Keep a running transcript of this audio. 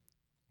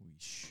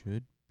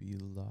should be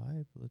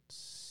live. Let's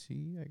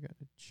see. I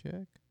gotta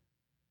check.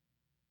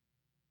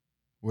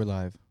 We're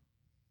live.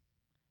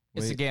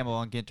 It's the Gamble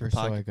on Ginter So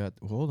podcast. I got.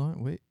 Hold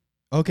on. Wait.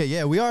 Okay.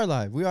 Yeah, we are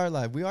live. We are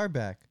live. We are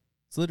back.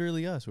 It's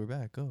literally us. We're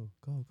back. Go.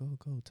 Tell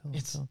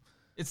them.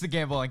 It's the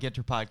Gamble on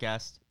Ginter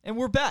podcast, and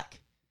we're back,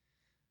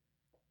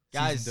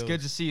 guys. Season It's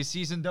good to see you.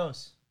 Season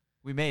dose.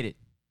 We made it.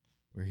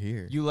 We're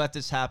here. You let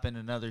this happen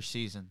another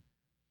season.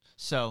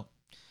 So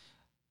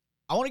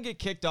I want to get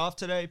kicked off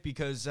today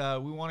because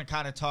we want to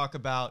kind of talk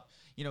about,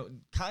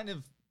 kind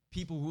of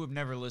people who have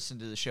never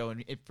listened to the show.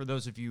 And for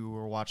those of you who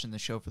are watching the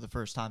show for the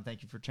first time,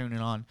 thank you for tuning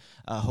on.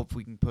 Hope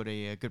we can put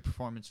a good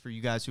performance for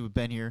you guys who have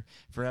been here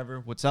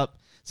forever. What's up?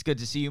 It's good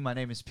to see you. My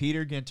name is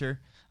Peter Ginter.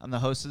 I'm the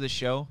host of the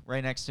show.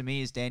 Right next to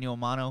me is Daniel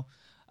Amano,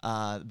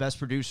 the best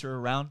producer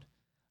around.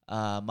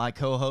 My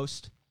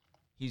co-host,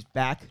 he's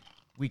back.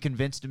 We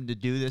convinced him to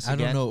do this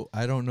again.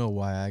 I don't know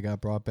why I got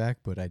brought back,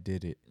 but I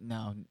did it.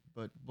 No,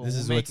 but This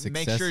is we'll what make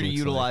success sure to looks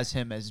utilize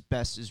him as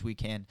best as we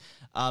can.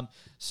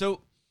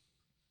 So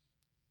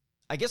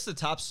I guess the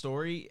top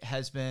story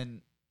has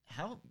been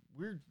how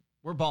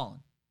we're balling.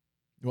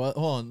 Well,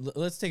 hold on.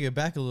 Let's take it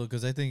back a little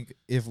because I think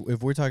if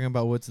we're talking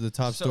about what's the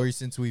top story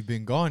since we've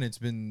been gone, it's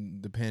been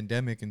the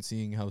pandemic and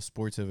seeing how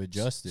sports have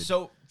adjusted.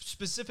 So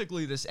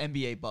specifically this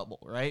NBA bubble,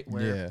 right?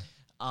 Where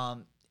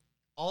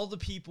all the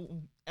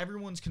people,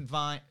 everyone's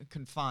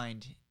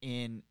confined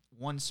in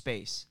one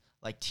space.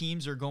 Like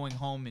teams are going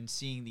home and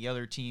seeing the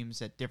other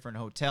teams at different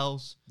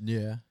hotels.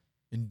 Yeah.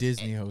 In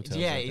Disney hotels.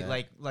 Yeah,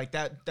 like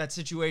that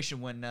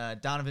situation when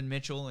Donovan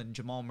Mitchell and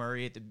Jamal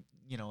Murray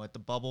at the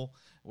bubble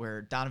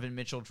where Donovan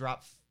Mitchell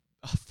dropped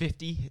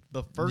 50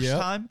 the first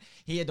time.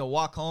 He had to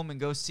walk home and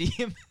go see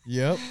him.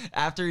 Yep.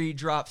 After he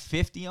dropped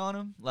 50 on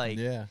him. Like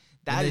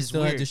that is still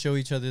weird. had to show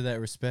each other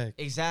that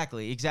respect.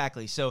 Exactly.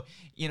 So,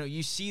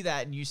 you see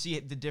that and you see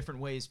it the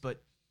different ways,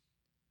 but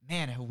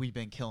man, have we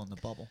been killing the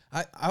bubble.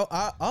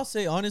 I'll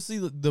say honestly,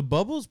 the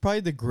bubble is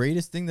probably the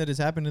greatest thing that has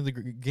happened in the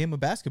game of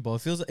basketball.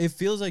 It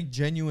feels like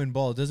genuine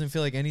ball. It doesn't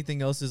feel like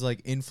anything else is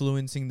like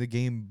influencing the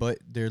game but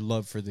their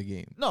love for the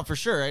game. No, for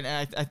sure. And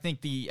I think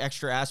the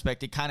extra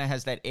aspect, it kind of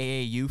has that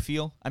AAU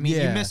feel. I mean,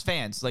 you miss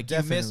fans. Like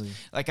definitely.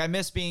 I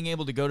miss being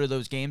able to go to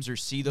those games or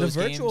see those games.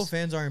 The virtual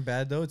fans aren't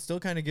bad though. It still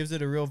kind of gives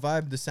it a real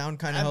vibe. The sound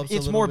kind of helps a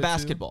It's little more bit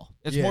basketball.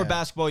 Too. It's more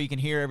basketball. You can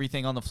hear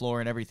everything on the floor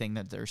and everything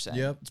that they're saying.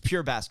 Yep. It's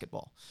pure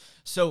basketball.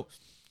 So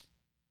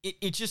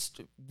it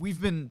just we've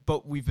been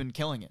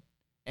killing it.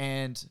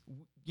 And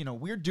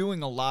we're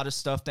doing a lot of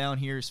stuff down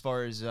here as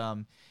far as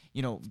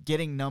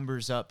getting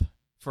numbers up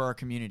for our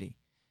community.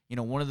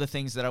 One of the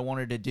things that I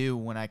wanted to do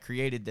when I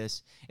created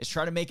this is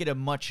try to make it a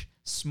much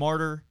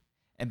smarter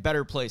and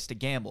better place to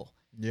gamble.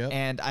 Yep.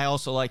 And I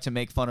also like to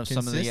make fun of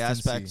some of the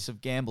aspects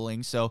of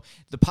gambling. So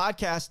the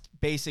podcast,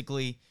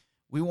 basically,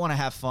 we want to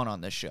have fun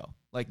on this show.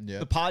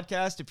 The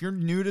podcast, if you're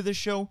new to the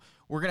show,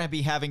 we're going to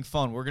be having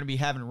fun. We're going to be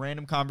having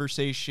random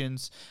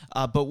conversations,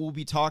 but we'll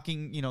be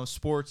talking,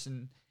 sports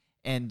and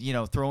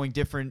throwing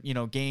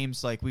different,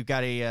 games. Like we've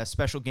got a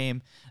special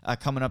game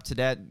coming up to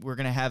that. We're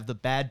going to have the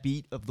bad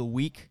beat of the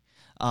week.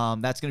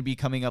 That's going to be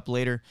coming up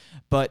later.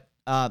 But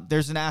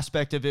there's an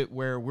aspect of it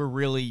where we're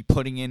really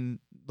putting in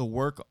the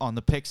work on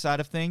the pick side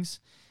of things.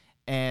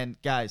 And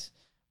guys,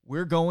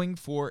 we're going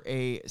for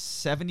a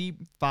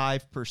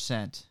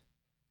 75%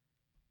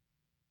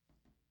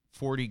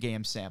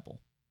 40-game sample.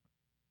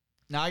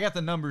 Now, I got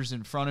the numbers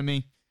in front of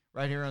me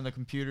right here on the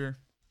computer.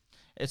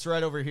 It's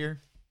right over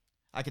here.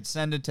 I could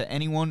send it to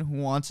anyone who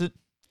wants it.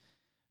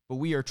 But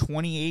we are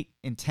 28-10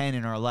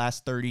 in our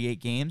last 38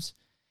 games.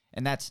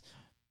 And that's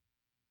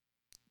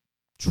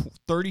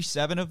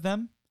 37 of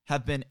them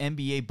have been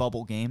NBA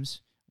bubble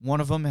games.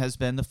 One of them has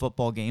been the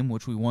football game,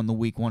 which we won the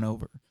week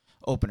one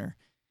opener.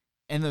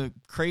 And the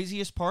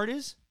craziest part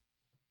is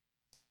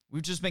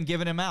we've just been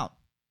giving them out.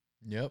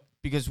 Yep.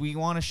 Because we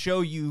want to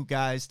show you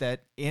guys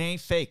that it ain't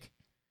fake.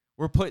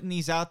 We're putting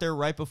these out there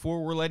right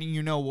before we're letting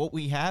you know what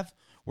we have.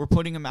 We're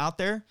putting them out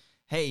there.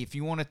 Hey, if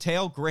you want to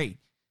tail, great.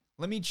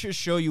 Let me just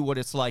show you what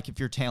it's like if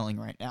you're tailing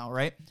right now,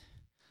 right?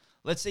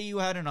 Let's say you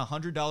had an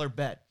 $100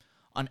 bet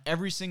on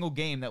every single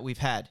game that we've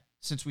had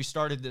since we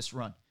started this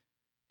run.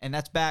 And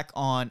that's back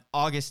on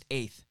August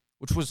 8th,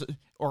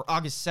 or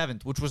August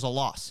 7th, which was a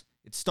loss.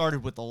 It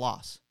started with a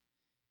loss.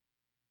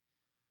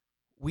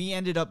 We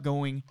ended up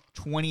going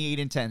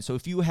 28-10. So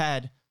if you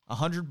had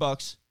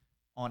 $100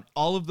 on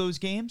all of those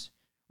games,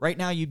 right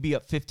now you'd be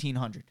up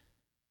 $1,500.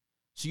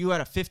 So you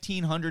had a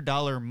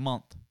 $1,500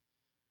 month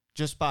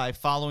just by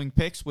following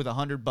picks with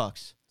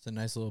 $100. It's a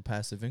nice little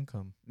passive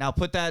income. Now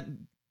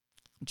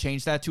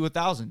change that to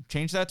 $1,000.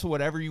 Change that to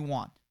whatever you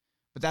want.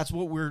 But that's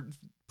what we're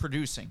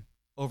producing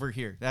over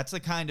here. That's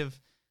the kind of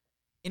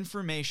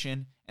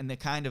information and the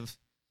kind of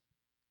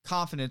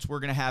confidence we're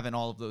going to have in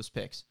all of those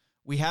picks.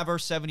 We have our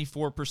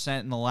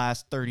 74% in the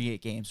last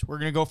 38 games. We're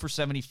going to go for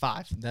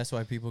 75. That's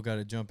why people got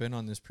to jump in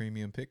on this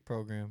premium pick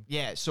program.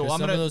 Yeah, so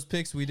some of those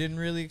picks we didn't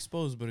really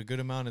expose, but a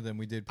good amount of them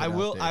we did put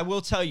out there. I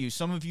will tell you,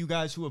 some of you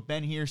guys who have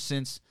been here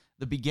since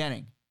the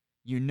beginning,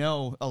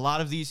 a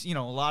lot of these, a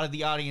lot of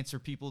the audience are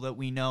people that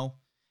we know,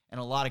 and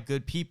a lot of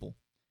good people.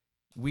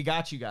 We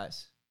got you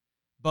guys.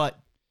 But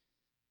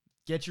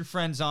get your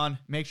friends on.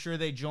 Make sure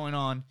they join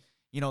on.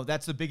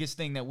 That's the biggest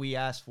thing that we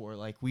ask for.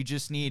 Like, we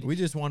just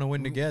want to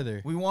win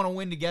together. We want to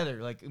win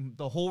together. Like,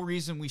 the whole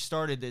reason we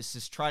started this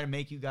is try to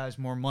make you guys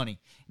more money.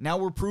 Now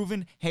we're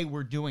proven, hey,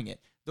 we're doing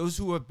it. Those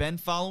who have been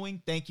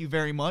following, thank you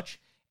very much.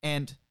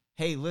 And,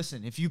 hey,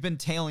 listen, if you've been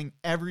tailing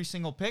every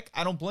single pick,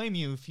 I don't blame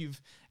you if you've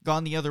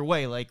gone the other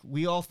way. Like,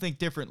 we all think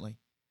differently.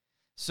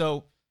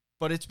 So,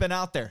 but it's been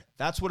out there.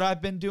 That's what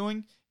I've been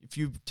doing. If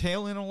you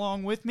tail in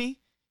along with me,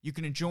 you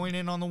can join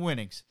in on the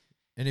winnings.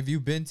 And if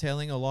you've been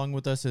tailing along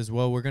with us as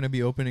well, we're going to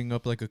be opening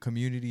up like a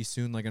community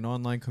soon, like an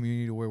online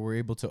community where we're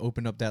able to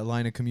open up that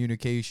line of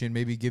communication,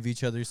 maybe give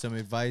each other some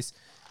advice.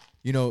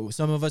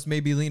 Some of us may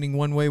be leaning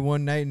one way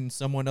one night and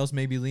someone else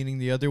may be leaning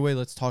the other way.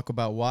 Let's talk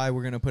about why.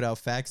 We're going to put out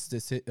facts,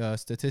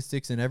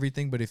 statistics, and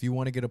everything. But if you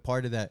want to get a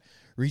part of that,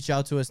 reach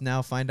out to us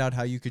now. Find out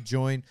how you could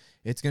join.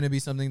 It's going to be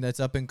something that's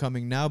up and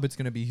coming now, but it's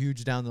going to be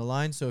huge down the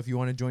line. So if you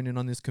want to join in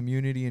on this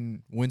community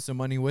and win some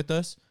money with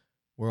us,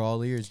 we're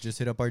all ears. Just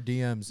hit up our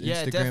DMs,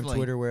 Instagram, definitely.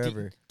 Twitter,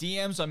 wherever.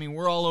 DMs, I mean,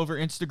 we're all over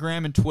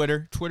Instagram and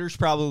Twitter. Twitter's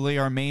probably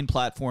our main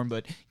platform,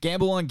 but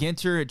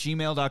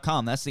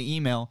gambleonginter@gmail.com. That's the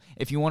email.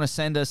 If you want to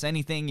send us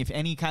anything, if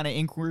any kind of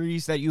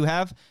inquiries that you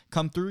have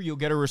come through, you'll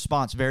get a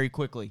response very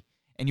quickly,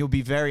 and you'll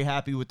be very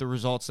happy with the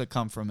results that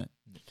come from it.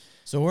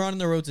 So we're on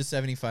the road to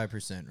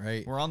 75%,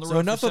 right? We're on the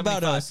road to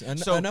 75%.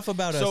 So enough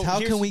about us. How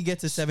can we get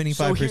to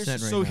 75% right now?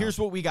 So here's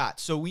what we got.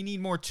 So we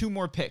need two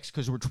more picks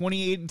because we're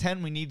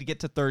 28-10. We need to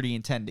get to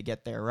 30-10 to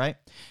get there, right?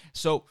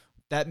 So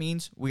that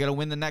means we got to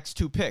win the next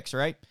 2 picks,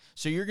 right?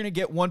 So you're going to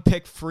get 1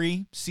 pick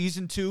free.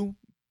 Season 2,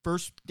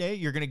 first day,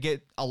 you're going to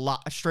get a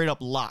straight up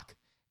lock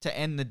to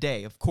end the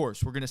day. Of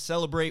course, we're going to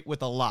celebrate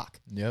with a lock.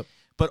 Yep.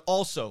 But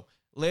also,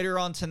 later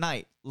on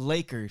tonight,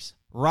 Lakers,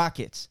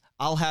 Rockets,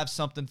 I'll have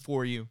something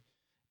for you.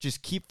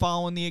 Just keep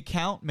following the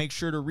account. Make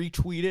sure to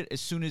retweet it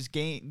as soon as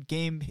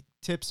game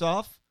tips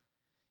off.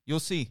 You'll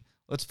see.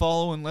 Let's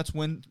follow and let's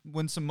win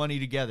some money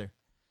together.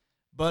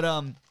 But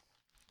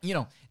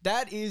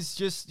that is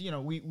just,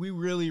 we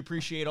really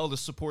appreciate all the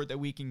support that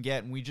we can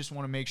get, and we just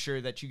want to make sure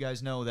that you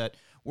guys know that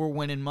we're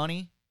winning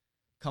money.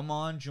 Come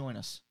on, join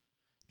us.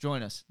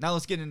 Join us. Now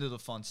let's get into the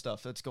fun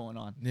stuff that's going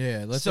on.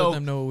 Yeah, let's let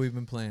them know what we've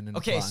been playing.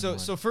 Okay,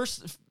 so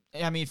first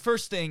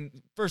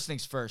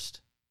things first.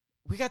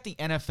 We got the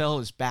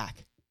NFL is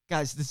back.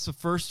 Guys, this is the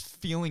first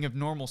feeling of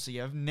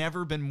normalcy. I've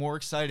never been more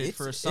excited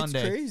for a Sunday.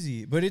 It's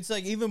crazy, but it's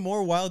like even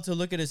more wild to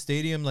look at a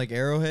stadium like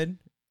Arrowhead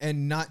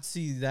and not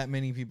see that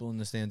many people in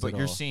the stands at all. But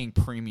you're seeing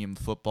premium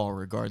football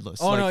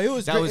regardless. Oh, no, it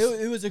was a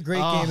great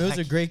game. It was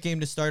a great game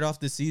to start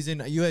off the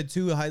season. You had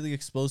 2 highly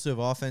explosive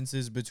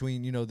offenses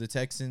between, the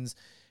Texans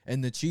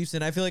and the Chiefs,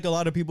 and I feel like a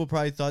lot of people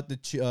probably thought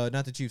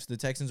the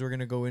Texans were going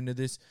to go into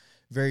this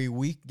very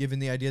weak, given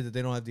the idea that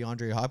they don't have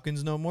DeAndre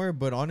Hopkins no more.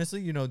 But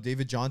honestly,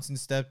 David Johnson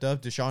stepped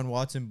up. Deshaun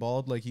Watson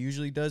balled like he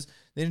usually does.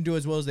 They didn't do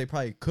as well as they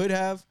probably could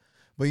have.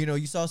 But,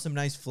 you saw some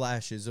nice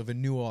flashes of a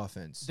new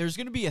offense. There's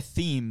going to be a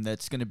theme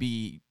that's going to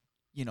be,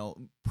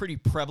 pretty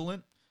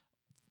prevalent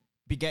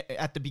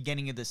at the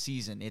beginning of the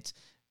season. It's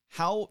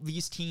how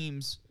these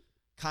teams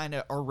kind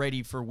of are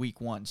ready for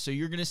week 1. So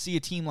you're going to see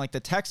a team like the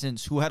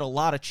Texans who had a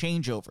lot of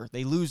changeover.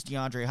 They lose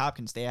DeAndre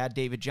Hopkins. They add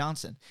David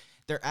Johnson.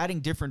 They're adding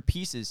different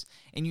pieces,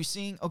 and you're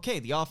seeing, okay,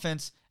 the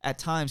offense at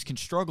times can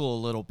struggle a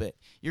little bit.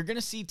 You're going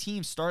to see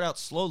teams start out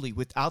slowly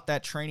without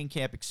that training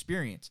camp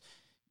experience.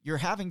 You're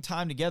having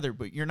time together,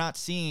 but you're not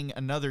seeing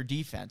another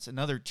defense,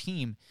 another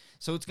team.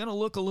 So it's going to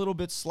look a little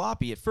bit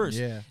sloppy at first.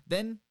 Yeah.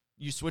 Then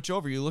you switch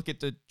over. You look at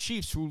the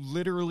Chiefs, who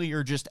literally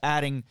are just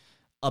adding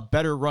a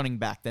better running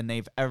back than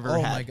they've ever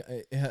had. Oh,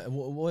 my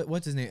God.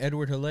 What's his name?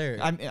 Edward Hilaire.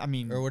 I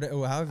mean, or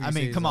whatever, however you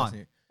say his come last on.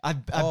 name.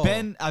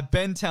 I've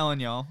been telling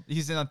y'all,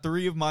 he's on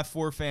 3 of my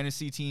 4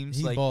 fantasy teams.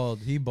 He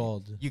balled.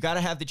 You got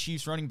to have the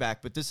Chiefs running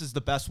back, but this is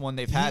the best one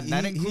they've had. And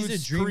that includes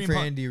he's a dream for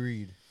Andy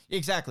Reid.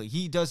 Exactly.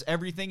 He does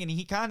everything, and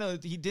he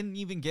didn't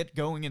even get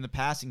going in the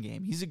passing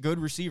game. He's a good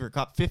receiver.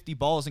 Caught 50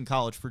 balls in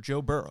college for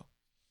Joe Burrow.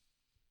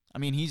 I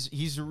mean,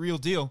 he's a real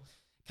deal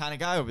kind of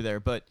guy over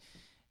there. But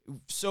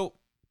so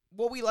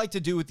what we like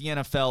to do with the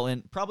NFL,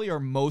 and probably our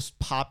most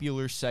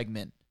popular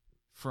segment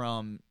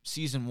from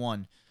season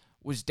 1,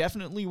 was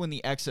definitely when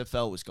the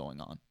XFL was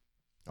going on.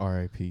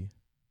 R.I.P.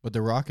 But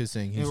The Rock is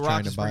saying he's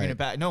trying to buy it.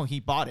 Back. No, he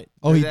bought it.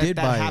 Oh, he did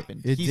buy it. That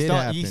happened. It did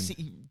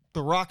happen.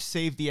 The Rock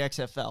saved the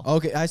XFL.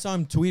 Okay, I saw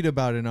him tweet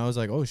about it, and I was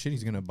like, oh, shit,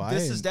 he's going to buy it.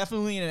 This is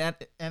definitely an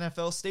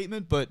NFL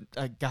statement, but,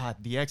 God,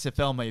 the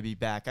XFL may be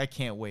back. I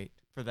can't wait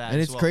for that.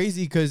 And it's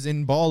crazy because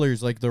in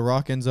Ballers, like, The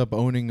Rock ends up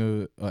owning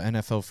a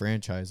NFL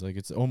franchise. Like,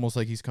 it's almost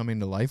like he's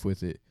coming to life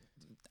with it.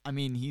 I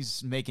mean,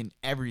 he's making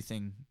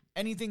everything.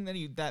 Anything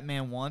that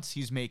man wants,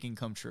 he's making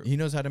come true. He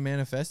knows how to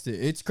manifest it.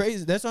 It's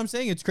crazy. That's what I'm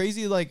saying. It's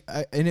crazy. Like,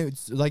 and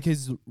it's like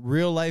his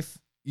real life,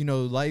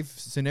 life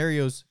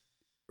scenarios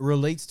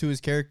relates to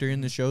his character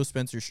in the show,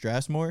 Spencer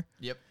Strassmore.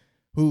 Yep.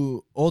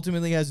 Who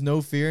ultimately has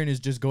no fear and is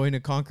just going to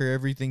conquer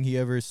everything he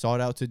ever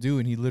sought out to do,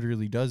 and he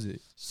literally does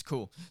it. It's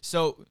cool.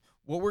 So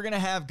what we're gonna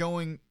have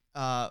going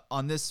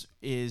on this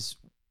is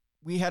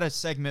we had a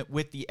segment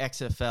with the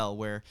XFL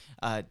where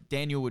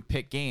Daniel would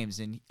pick games,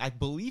 and I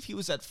believe he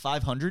was at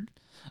 500.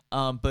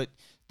 But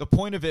the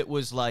point of it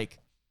was like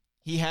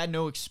he had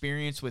no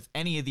experience with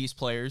any of these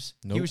players.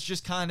 Nope. He was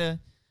just kind of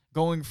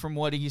going from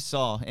what he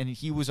saw, and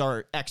he was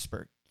our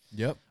expert.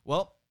 Yep.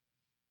 Well,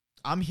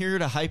 I'm here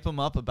to hype him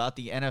up about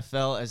the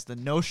NFL as the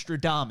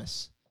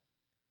Nostradamus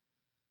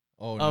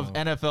of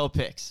NFL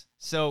picks.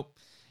 So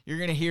you're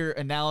going to hear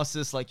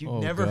analysis like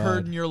you've never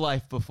heard in your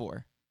life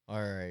before.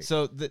 All right.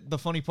 So the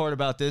funny part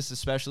about this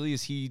especially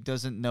is he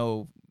doesn't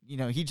know,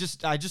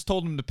 I just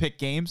told him to pick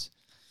games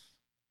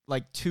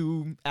like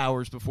 2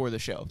 hours before the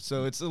show.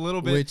 So it's a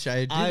little bit, which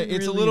I didn't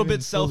it's a little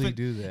bit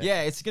do that.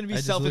 Yeah, it's going to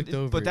be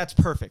but that's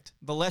perfect.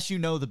 The less you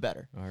know, the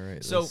better. All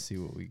right. So let's see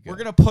what we got. We're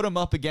going to put him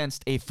up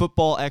against a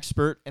football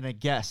expert and a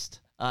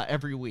guest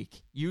every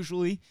week.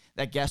 Usually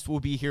that guest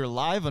will be here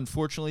live.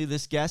 Unfortunately,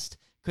 this guest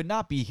could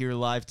not be here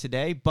live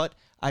today, but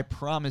I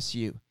promise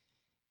you,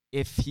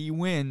 if he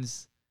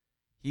wins,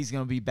 he's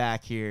going to be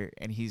back here,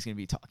 and he's going to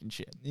be talking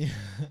shit. Yeah.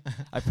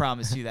 I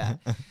promise you that.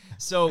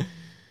 So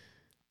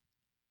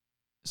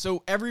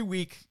every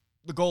week,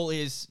 the goal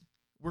is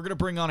we're going to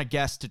bring on a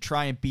guest to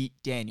try and beat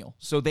Daniel.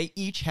 So they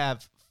each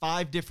have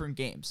 5 different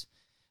games.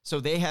 So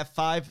they have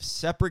 5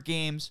 separate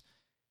games.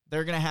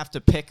 They're going to have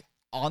to pick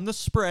on the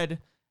spread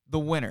the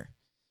winner.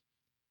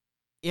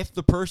 If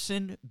the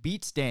person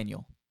beats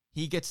Daniel,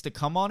 he gets to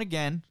come on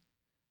again,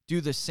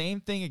 do the same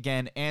thing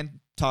again, and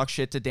talk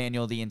shit to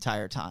Daniel the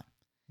entire time.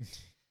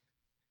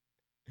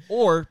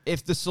 Or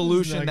if the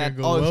solution that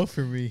well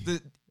for me.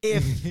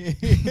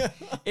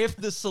 If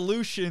the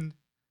solution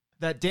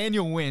that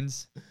Daniel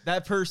wins,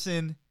 that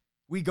person,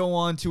 we go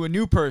on to a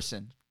new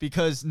person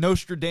because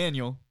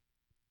Nostradamus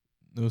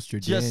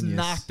just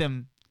knocked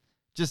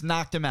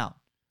him out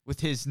with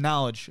his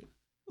knowledge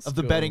of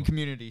the betting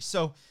community.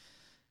 So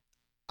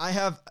I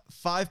have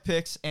 5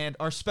 picks, and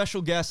our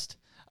special guest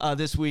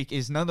this week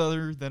is none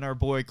other than our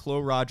boy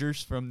Chloe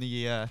Rogers from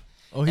the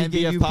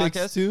NBF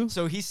podcast too.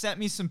 So he sent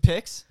me some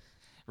picks.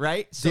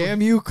 Right? So,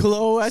 damn you,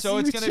 Chloe. So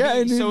it's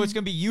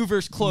gonna be you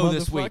versus Chloe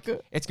this week.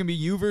 It's gonna be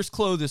you versus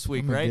Chloe this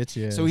week, right?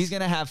 So he's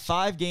gonna have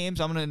 5 games.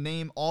 I'm gonna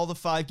name all the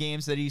 5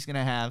 games that he's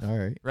gonna have. All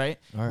right. Right?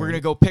 We're gonna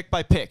go pick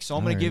by pick. So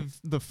I'm gonna give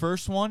the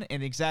first one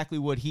and exactly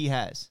what he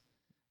has.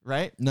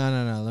 Right?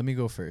 No. Let me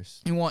go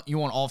first. You want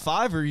all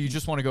 5, or you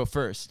just want to go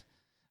first?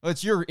 Well,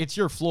 it's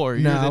your floor.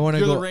 You're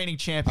the reigning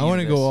champion. I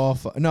want to go all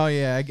 5. No,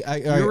 yeah.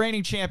 You're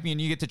reigning champion.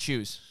 You get to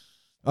choose.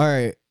 All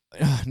right.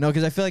 No,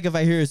 because I feel like if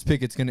I hear his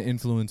pick, it's going to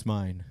influence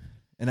mine.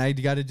 And I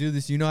got to do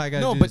this. You know I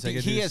got to do this. No,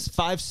 but he has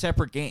 5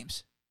 separate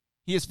games.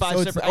 He has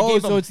 5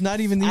 separate. So it's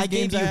not even these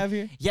games I have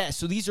here? Yeah,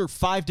 so these are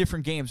 5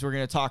 different games we're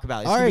going to talk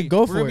about. All right,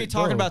 go for it. We're going to be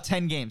talking about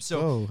 10 games.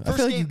 So I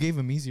feel like you gave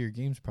him easier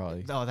games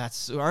probably. Oh,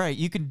 that's all right.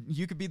 You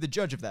could be the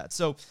judge of that.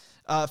 So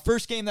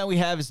first game that we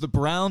have is the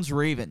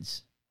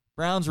Browns-Ravens.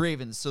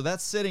 Browns-Ravens. So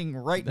that's sitting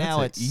right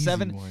now at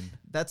 7.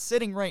 That's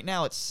sitting right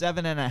now at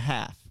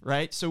 7.5,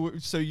 right? So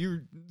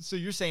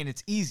you're saying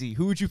it's easy.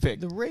 Who would you pick?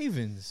 The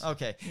Ravens.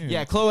 Okay.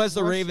 Yeah, Chloe has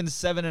the Ravens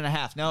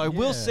 7.5. Now I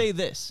will say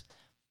this.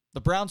 The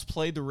Browns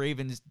played the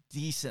Ravens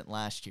decent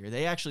last year.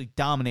 They actually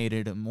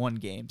dominated them one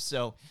game.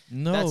 So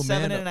that's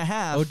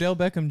 7.5. Odell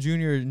Beckham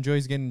Jr.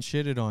 enjoys getting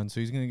shitted on, so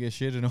he's going to get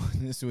shitted on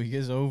this week.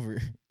 It's over.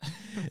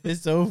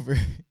 It's over.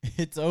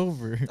 It's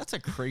over. That's a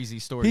crazy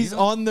story. He's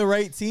on the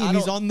right team.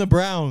 He's on the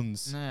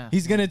Browns. Nah.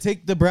 He's going to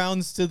take the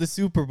Browns to the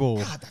Super Bowl.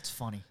 God, that's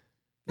funny.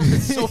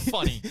 That's so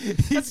funny.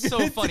 That's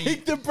so funny.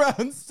 Take the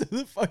Browns to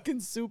the fucking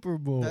Super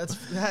Bowl.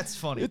 That's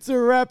funny. It's a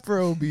wrap for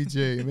OBJ,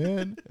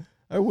 man.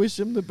 I wish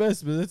him the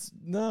best, but that's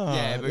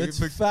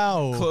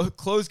foul.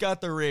 Chloe's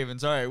got the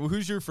Ravens. All right, well,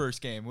 who's your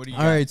first game? What do you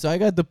got? All right, so I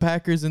got the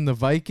Packers and the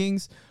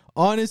Vikings.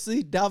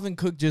 Honestly, Dalvin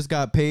Cook just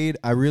got paid.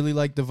 I really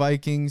like the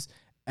Vikings,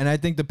 and I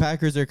think the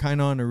Packers are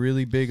kind of on a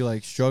really big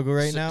struggle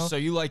right now. So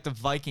you like the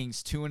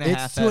Vikings 2.5?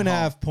 It's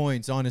 2.5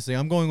 points, honestly.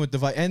 I'm going with the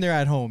Vikings, and they're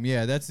at home.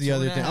 Yeah, that's the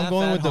other thing. I'm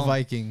going with the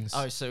Vikings.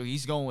 Oh, so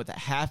he's going with a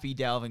happy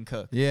Dalvin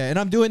Cook. Yeah, and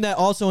I'm doing that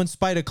also in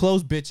spite of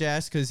Chloe's bitch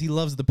ass because he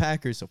loves the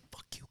Packers. So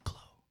fuck you, Chloe.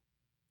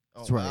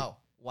 That's right.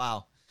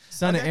 Wow.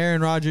 Son of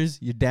Aaron Rodgers,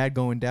 your dad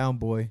going down,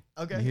 boy.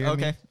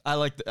 Okay. I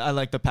like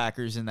the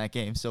Packers in that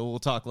game, so we'll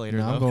talk later.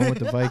 No, I'm going with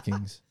the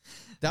Vikings.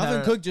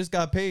 Dalvin Cook just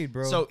got paid,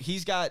 bro. So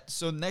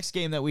next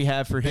game that we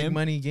have for him, big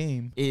money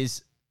game,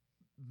 is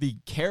the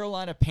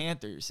Carolina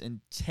Panthers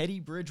and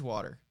Teddy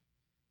Bridgewater.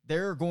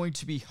 They're going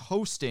to be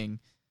hosting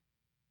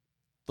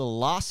the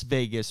Las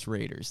Vegas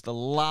Raiders.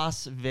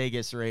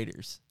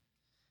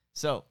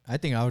 So I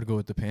think I would go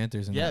with the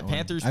Panthers.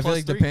 Panthers. I feel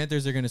like the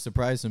Panthers are going to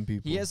surprise some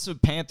people. He has some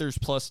Panthers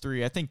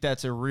 +3. I think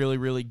that's a really,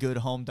 really good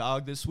home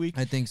dog this week.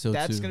 I think so.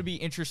 That's going to be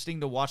interesting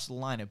to watch the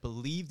line. I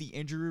believe the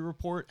injury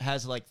report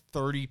has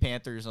 30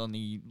 Panthers on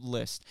the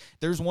list.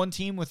 There's one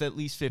team with at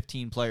least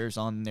 15 players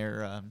on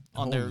their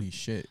on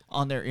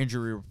their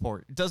injury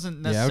report. It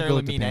doesn't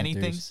necessarily mean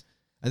anything.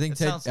 I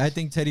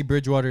think Teddy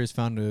Bridgewater has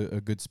found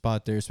a good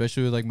spot there,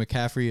 especially with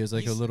McCaffrey as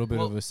a little bit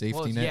of a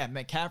safety net. Yeah,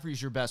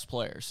 McCaffrey's your best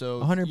player, so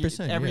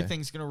 100%.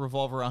 Everything's going to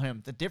revolve around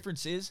him. The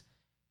difference is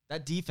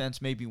that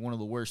defense may be one of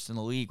the worst in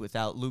the league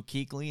without Luke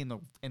Kuechly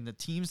and the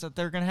teams that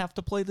they're going to have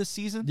to play this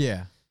season.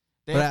 Yeah.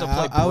 They have to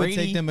play Brady. I would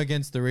take them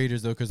against the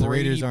Raiders, though, because the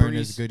Raiders aren't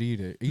as good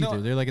either. No,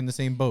 they're like in the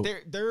same boat.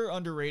 They're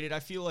underrated. I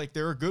feel like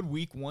they're a good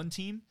week 1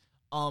 team.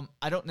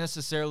 I don't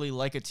necessarily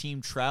like a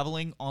team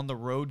traveling on the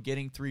road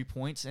getting 3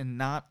 points and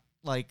not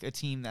like a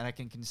team that I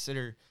can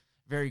consider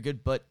very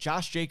good. But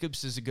Josh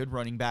Jacobs is a good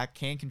running back,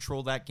 can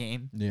control that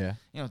game. Yeah.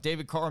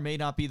 David Carr may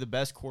not be the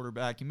best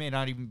quarterback. He may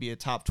not even be a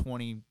top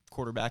 20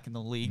 quarterback in the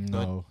league.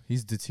 No,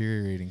 he's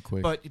deteriorating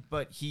quick.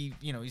 But he,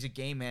 he's a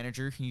game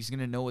manager. He's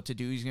going to know what to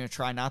do. He's going to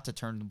try not to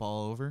turn the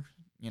ball over,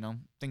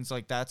 things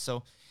like that.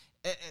 So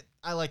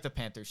I like the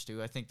Panthers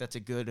too. I think that's a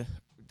good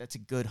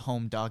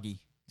home doggy.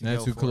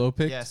 That's who Klo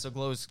picked? Yeah, so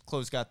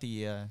Klo's got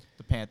the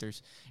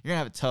Panthers. You're going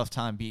to have a tough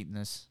time beating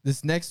this.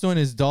 This next one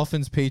is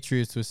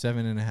Dolphins-Patriots with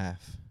 7.5.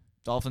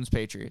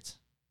 Dolphins-Patriots,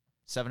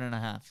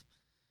 7.5.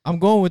 I'm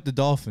going with the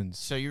Dolphins.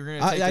 So you're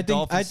going to take the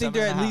Dolphins. I think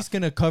they're at least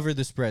going to cover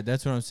the spread.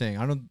 That's what I'm saying.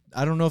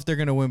 I don't know if they're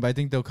going to win, but I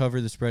think they'll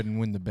cover the spread and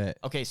win the bet.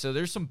 Okay, so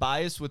there's some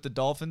bias with the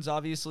Dolphins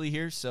obviously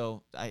here.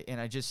 So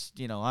I just,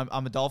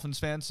 I'm a Dolphins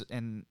fan,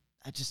 and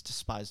I just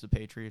despise the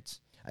Patriots.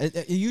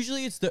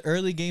 Usually it's the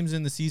early games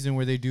in the season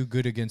where they do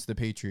good against the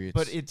Patriots.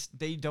 But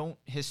they don't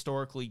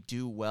historically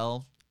do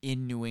well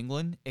in New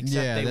England,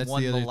 except they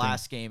won the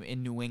last game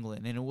in New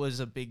England, and it was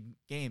a big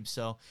game.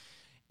 So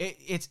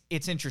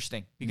it's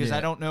interesting because I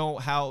don't know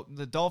how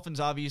the Dolphins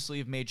obviously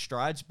have made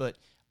strides, but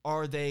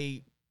are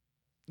they,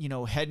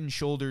 head and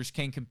shoulders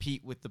can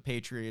compete with the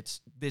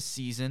Patriots this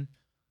season?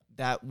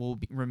 That will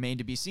remain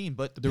to be seen.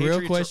 But the Patriots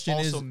real question are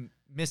also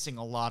missing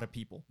a lot of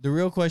people. The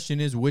real question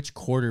is which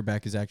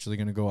quarterback is actually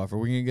going to go off. Are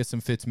we going to get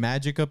some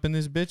Fitzmagic up in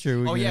this bitch, or are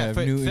we going to have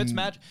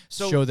Newton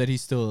show that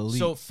he's still elite?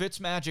 So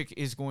Fitzmagic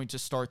is going to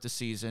start the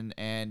season,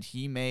 and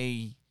he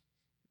may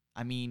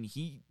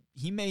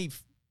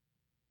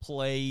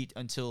play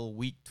until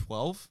week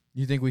 12.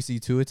 You think we see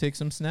Tua take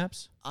some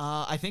snaps?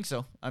 I think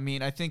so. I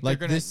think like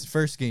they're going to this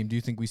first game. Do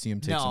you think we see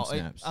him take some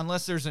snaps?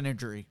 Unless there's an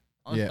injury.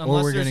 Yeah, unless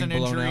or we're there's getting an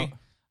blown injury.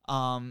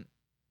 out.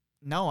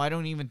 No, I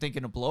don't even think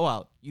in a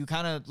blowout. You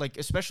kind of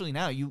especially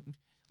now,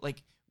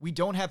 we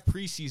don't have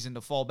preseason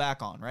to fall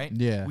back on, right?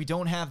 Yeah. We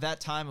don't have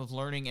that time of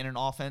learning in an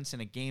offense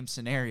in a game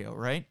scenario,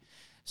 right?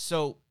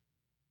 So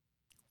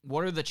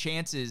what are the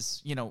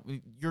chances,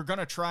 you're going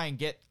to try and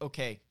get,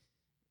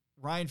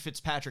 Ryan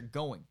Fitzpatrick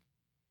going,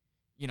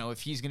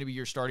 if he's going to be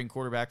your starting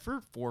quarterback for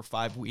 4 or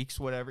 5 weeks,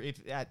 whatever,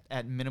 if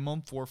at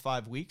minimum 4 or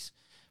 5 weeks,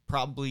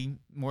 probably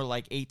more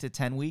like 8 to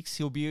 10 weeks,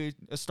 he'll be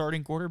a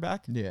starting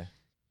quarterback. Yeah.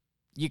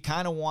 You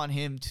kind of want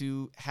him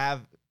to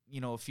have,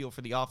 a feel for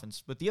the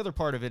offense. But the other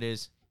part of it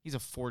is he's a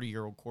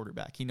 40-year-old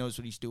quarterback. He knows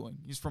what he's doing.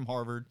 He's from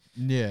Harvard.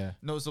 Yeah.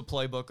 Knows the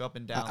playbook up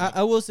and down.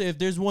 I will say, if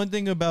there's one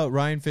thing about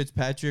Ryan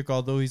Fitzpatrick,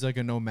 although he's like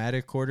a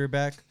nomadic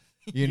quarterback,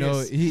 he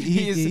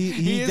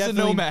is a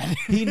nomad.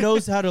 He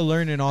knows how to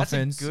learn an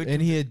offense,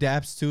 and he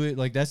adapts to it.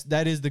 Like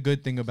that is the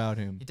good thing about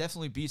him. He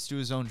definitely beats to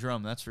his own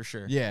drum, that's for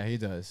sure. Yeah, he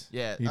does.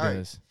 Yeah, he does.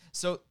 Right.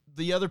 So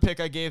the other pick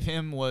I gave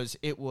him was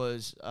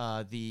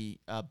the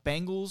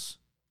Bengals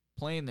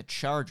playing the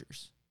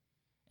Chargers,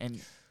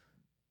 and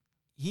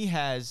we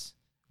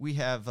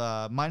have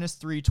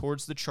 -3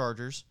 towards the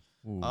Chargers.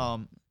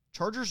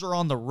 Chargers are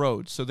on the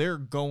road, so they're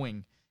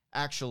going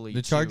actually.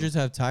 The Chargers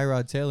have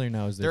Tyrod Taylor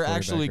now as their quarterback. They're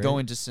actually right?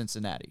 going to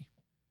Cincinnati.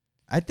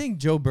 I think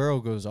Joe Burrow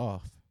goes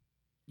off.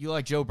 You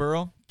like Joe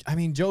Burrow?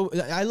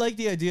 I like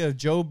the idea of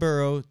Joe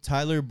Burrow,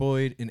 Tyler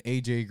Boyd, and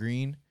AJ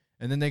Green.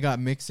 And then they got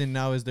Mixon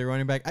now as their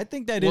running back. I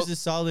think that is a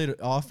solid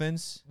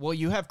offense. Well,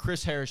 you have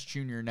Chris Harris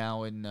Jr.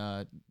 now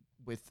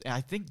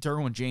I think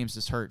Derwin James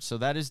is hurt, so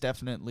that is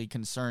definitely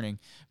concerning.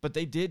 But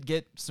they did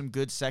get some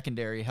good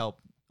secondary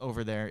help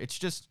over there. It's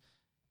just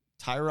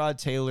Tyrod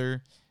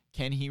Taylor,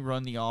 can he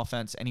run the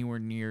offense anywhere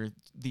near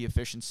the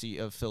efficiency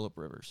of Phillip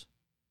Rivers?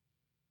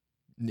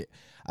 Yeah.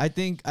 I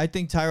think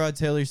Tyrod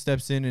Taylor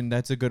steps in, and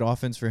that's a good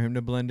offense for him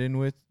to blend in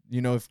with.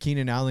 If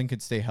Keenan Allen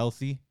could stay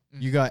healthy.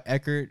 You got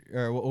Eckert,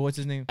 or what's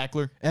his name?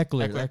 Eckler,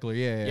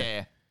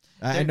 yeah.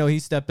 I know he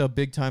stepped up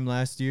big time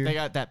last year. They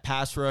got that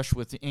pass rush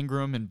with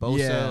Ingram and Bosa.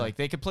 Yeah. Like,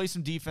 they could play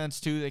some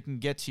defense, too. They can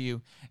get to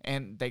you.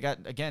 And they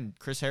got, again,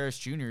 Chris Harris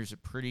Jr. is a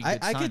pretty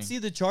good signing. I could see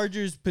the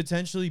Chargers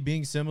potentially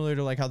being similar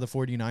to, like, how the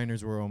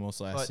 49ers were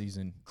almost last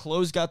season.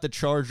 Close got the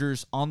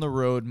Chargers on the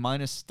road,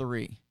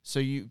 -3.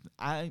 So,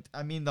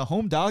 the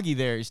home doggy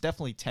there is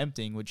definitely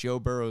tempting with Joe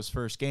Burrow's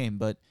first game,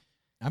 but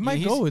I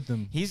might go with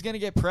them. He's gonna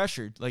get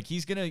pressured. Like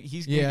he's gonna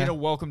get a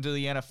welcome to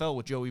the NFL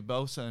with Joey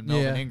Bosa and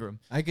Melvin Ingram.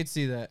 I could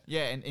see that.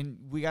 Yeah, and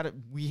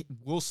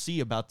we'll see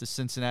about the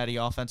Cincinnati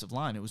offensive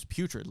line. It was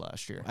putrid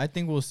last year. I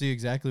think we'll see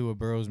exactly what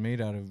Burrow's made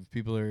out of.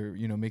 People are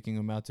making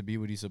him out to be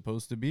what he's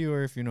supposed to be,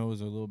 or if it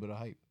was a little bit of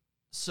hype.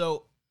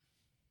 So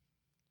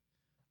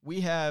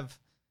we have.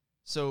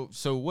 So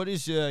what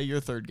is your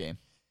third game?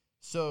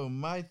 So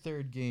my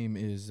third game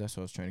is that's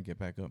what I was trying to get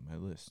back up my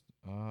list.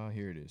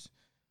 Here it is.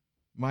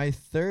 My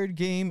third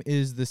game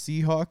is the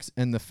Seahawks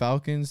and the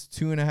Falcons,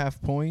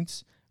 2.5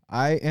 points.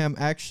 I am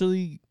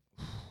actually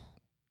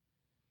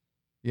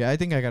Yeah, I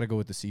think I got to go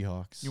with the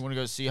Seahawks. You want to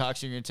go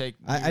Seahawks? You're going to take.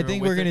 I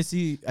think we're going to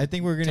see. I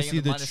think we're going to see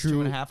the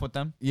true -2.5 with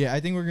them. Yeah, I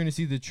think we're going to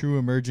see the true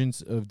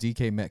emergence of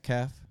DK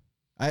Metcalf.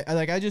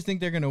 I just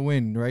think they're going to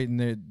win, right? And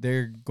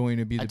they're going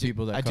to be the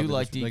people that cover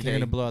like DK. Like they're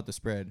going to blow out the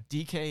spread.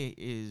 DK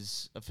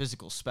is a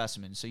physical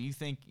specimen, so you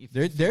think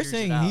if they're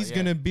saying he's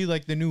going to be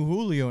like the new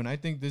Julio, and I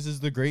think this is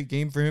the great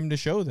game for him to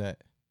show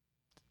that.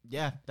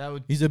 Yeah, that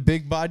would. He's a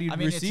big-bodied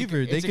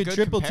receiver. They could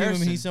triple team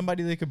him, and he's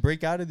somebody that could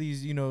break out of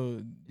these,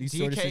 these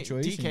sort of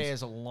situations. DK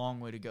has a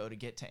long way to go to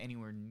get to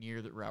anywhere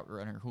near the route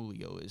runner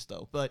Julio is,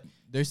 though. But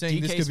they're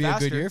saying this could be a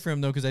good year for him,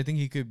 though, because I think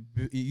he could,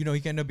 he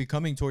can end up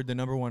becoming toward the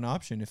 #1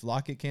 option if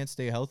Lockett can't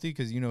stay healthy,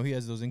 because he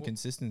has those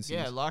inconsistencies.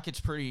 Yeah,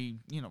 Lockett's pretty.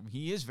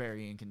 He is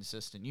very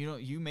inconsistent.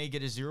 You may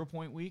get a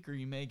 0-point week, or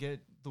you may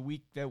get the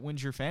week that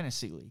wins your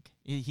fantasy league.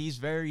 He's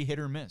very hit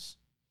or miss.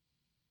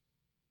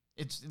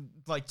 It's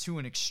like to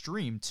an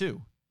extreme,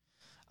 too.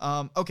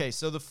 Okay,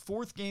 so the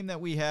fourth game that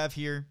we have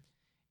here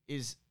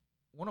is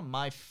one of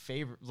my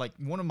favorite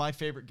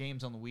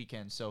games on the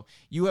weekend. So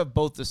you have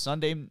both the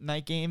Sunday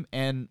night game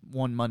and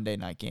one Monday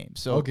night game.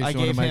 So okay, I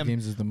gave him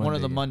games is the one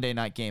of the Monday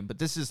night game, but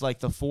this is like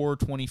the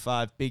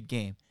 4:25 big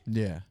game.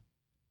 Yeah.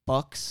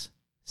 Bucks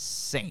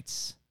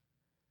Saints.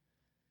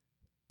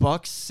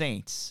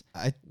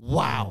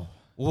 Wow.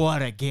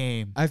 What a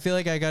game. I feel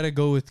like I got to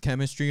go with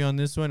chemistry on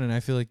this one, and I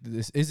feel like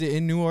this... Is it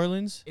in New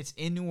Orleans? It's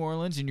in New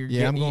Orleans, and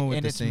I'm going with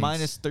and the it's Saints.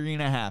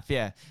 -3.5,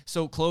 yeah.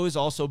 So Chloe is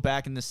also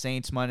back in the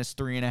Saints,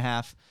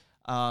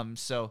 -3.5.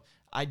 So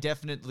I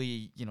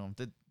definitely,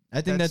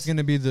 I think that's going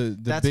to be the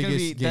biggest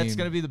game. That's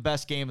going to be the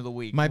best game of the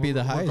week. Might be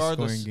the highest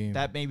scoring game.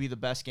 That may be the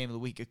best game of the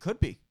week. It could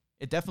be.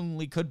 It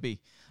definitely could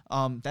be.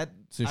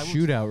 It's a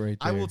shootout right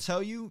there. I will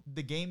tell you,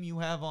 the game you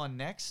have on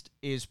next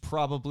is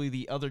probably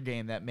the other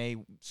game that may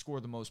score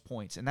the most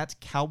points, and that's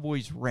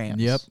Cowboys-Rams.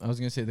 Yep, I was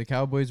going to say the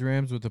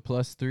Cowboys-Rams with the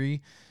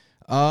 +3.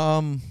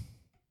 I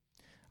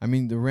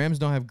mean, the Rams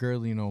don't have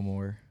Gurley no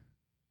more.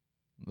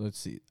 Let's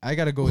see. I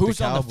got to go with the Cowboys.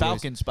 Who's on the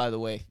Falcons, by the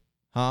way?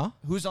 Huh?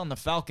 Who's on the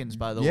Falcons,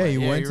 by the way? Yeah, he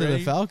went to the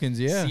Falcons,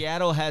 yeah.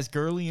 Seattle has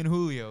Gurley and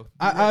Julio.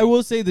 I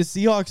will say the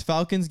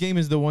Seahawks-Falcons game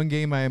is the one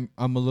game I'm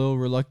a little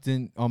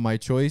reluctant on my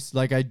choice.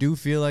 Like, I do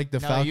feel like the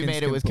Falcons... you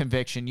made it with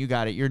conviction. You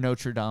got it. You're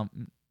Notre Dame.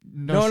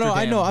 No,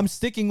 I know. I'm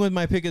sticking with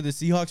my pick of the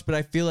Seahawks, but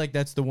I feel like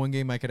that's the one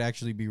game I could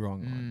actually be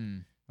wrong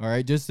on. All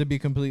right, just to be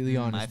completely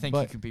honest. I think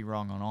you could be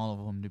wrong on all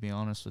of them, to be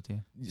honest with you.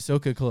 So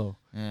could Chloe.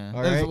 Yeah.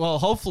 All right. Well,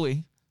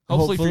 hopefully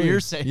for your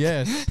sake.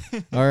 Yes.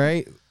 All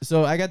right.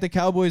 So I got the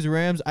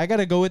Cowboys-Rams. I got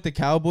to go with the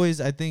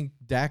Cowboys. I think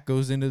Dak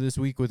goes into this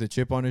week with a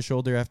chip on his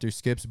shoulder after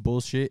Skip's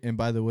bullshit. And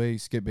by the way,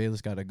 Skip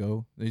Bayless got to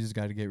go. They just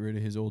got to get rid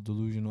of his old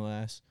delusional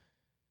ass.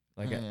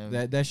 Like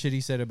that shit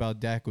he said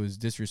about Dak was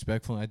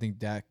disrespectful. I think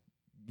Dak,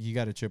 he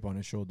got a chip on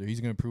his shoulder. He's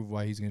going to prove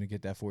why he's going to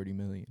get that $40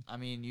 million. I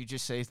mean, you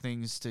just say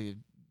things to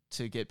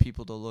get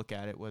people to look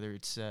at it, whether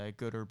it's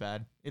good or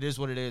bad. It is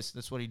what it is.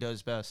 That's what he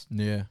does best.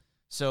 Yeah.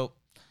 So,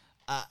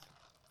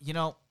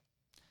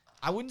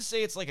 I wouldn't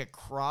say it's like a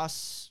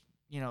cross,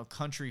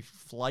 country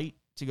flight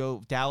to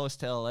go Dallas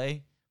to LA,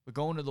 but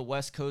going to the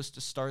West Coast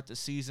to start the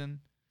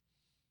season.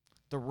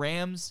 The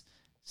Rams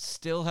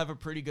still have a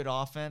pretty good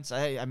offense.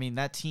 I mean,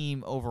 that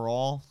team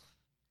overall,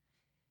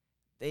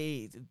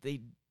 McVay's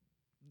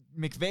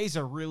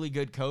a really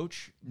good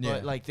coach,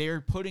 but like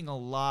they're putting a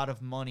lot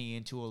of money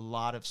into a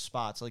lot of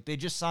spots. Like they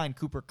just signed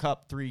Cooper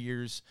Kupp 3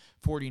 years,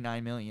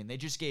 $49 million. They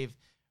just gave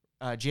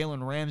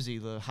Jalen Ramsey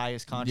the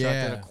highest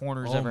contract that a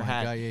corner's ever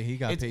had. God, yeah, he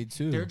got paid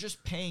too. They're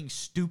just paying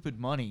stupid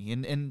money,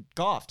 and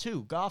Goff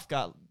too. Goff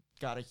got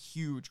a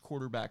huge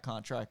quarterback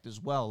contract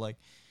as well. Like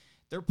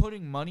they're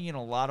putting money in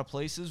a lot of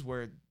places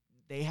where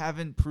they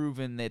haven't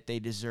proven that they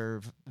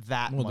deserve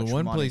that much money. Well, the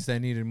one place that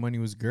needed money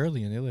was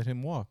Gurley, and they let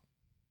him walk.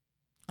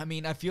 I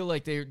mean, I feel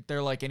like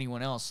they're like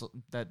anyone else,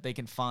 that they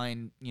can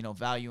find,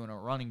 value in a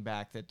running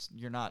back that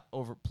you're not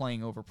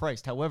playing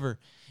overpriced. However,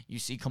 you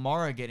see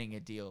Kamara getting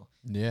a deal.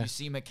 Yeah. You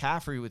see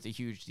McCaffrey with a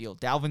huge deal.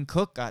 Dalvin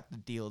Cook got the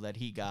deal that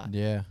he got.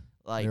 Yeah.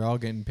 Like they're all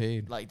getting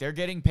paid. Like they're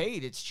getting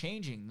paid. It's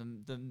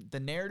changing. The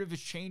narrative is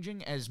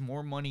changing as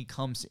more money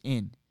comes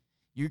in.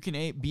 You can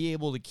be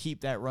able to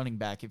keep that running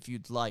back if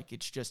you'd like.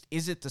 It's just,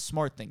 is it the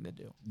smart thing to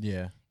do?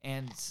 Yeah.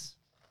 And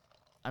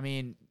I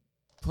mean,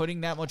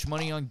 putting that much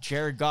money on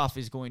Jared Goff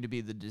is going to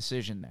be the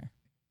decision there.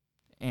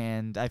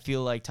 And I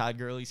feel like Todd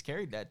Gurley's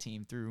carried that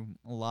team through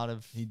a lot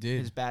of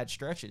his bad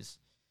stretches.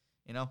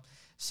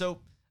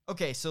 So,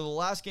 okay, so the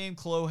last game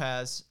Chloe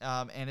has,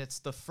 and it's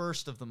the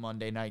first of the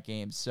Monday night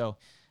games. So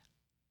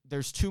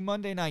there's 2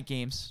 Monday night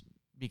games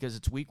because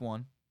it's week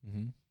 1.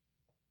 Mm-hmm.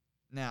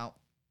 Now,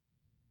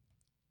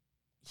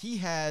 he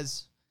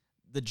has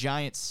the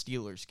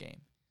Giants-Steelers game.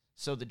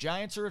 So the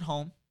Giants are at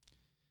home.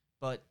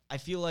 But I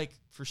feel like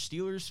for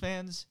Steelers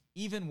fans,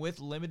 even with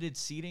limited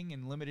seating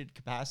and limited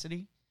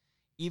capacity,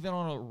 even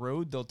on a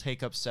road, they'll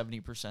take up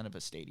 70% of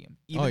a stadium,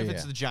 even if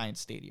it's the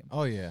Giants stadium.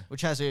 Oh, yeah.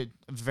 Which has a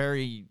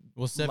very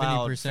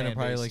 70% are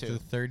probably like the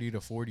 30 to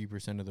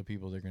 40% of the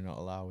people they're going to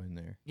allow in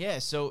there. Yeah,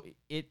 so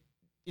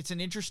it's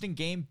an interesting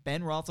game.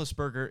 Ben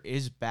Roethlisberger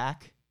is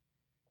back.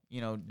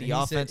 the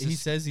offense. He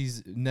says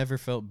he's never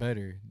felt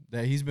better.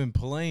 That he's been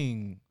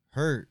playing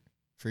hurt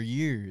for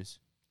years.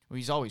 Well,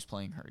 he's always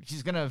playing hurt.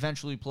 He's gonna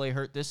eventually play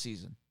hurt this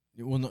season.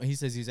 Well, no, he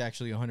says he's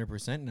actually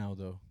 100% now,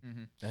 though.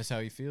 Mm-hmm. That's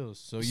how he feels.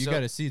 So you got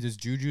to see, does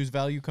Juju's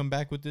value come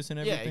back with this and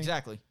everything? Yeah,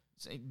 exactly.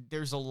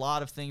 There's a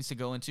lot of things to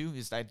go into.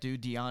 Is that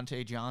dude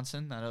Deontay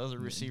Johnson, that other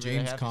receiver?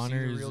 James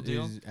Conner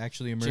is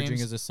actually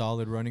emerging as a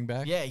solid running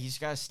back. Yeah, he's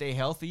got to stay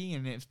healthy.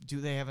 And do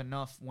they have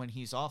enough when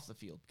he's off the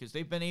field? Because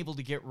they've been able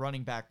to get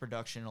running back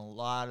production in a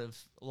lot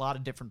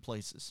of different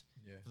places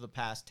for the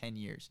past 10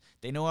 years.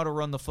 They know how to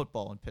run the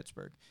football in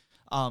Pittsburgh.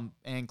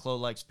 And Chloe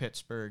likes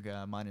Pittsburgh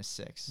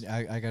 -6.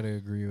 I got to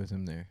agree with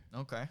him there.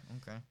 Okay.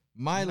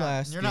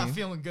 You're not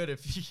feeling good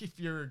if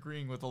you're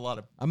agreeing with a lot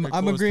of. I'm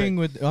agreeing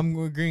with that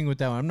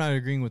one. I'm not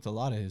agreeing with a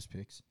lot of his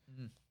picks.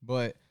 Mm-hmm.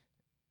 But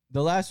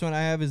the last one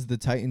I have is the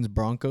Titans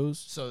Broncos.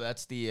 So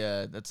that's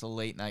a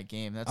late night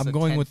game. I'm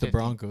going with the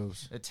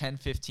Broncos. A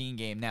 10-15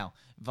 game. Now,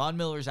 Von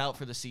Miller's out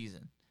for the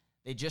season.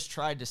 They just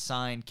tried to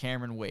sign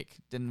Cameron Wake.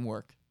 Didn't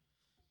work.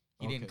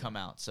 He didn't come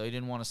out, so he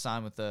didn't want to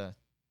sign with the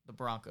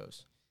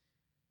Broncos.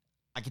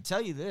 I can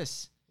tell you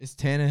this. Is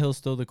Tannehill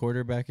still the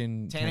quarterback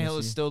in Tennessee? Tannehill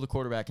is still the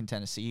quarterback in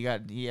Tennessee.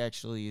 He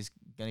actually is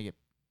going to get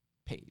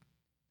paid.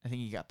 I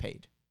think he got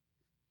paid.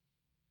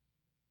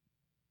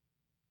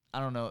 I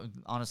don't know.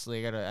 Honestly,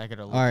 I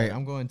gotta look. All right,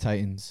 I'm going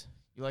Titans.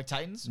 You like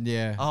Titans?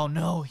 Yeah. Oh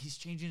no, he's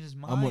changing his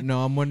mind.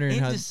 I'm wondering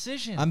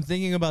Indecision. I'm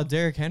thinking about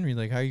Derrick Henry.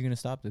 Like, how are you going to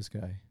stop this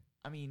guy?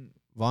 I mean,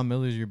 Von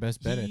Miller's your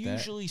best bet at that. He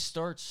usually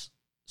starts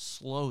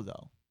slow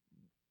though.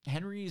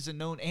 Henry is a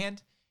known, and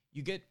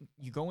you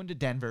go into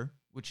Denver,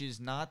 which is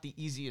not the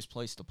easiest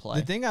place to play.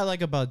 The thing I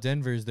like about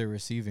Denver is their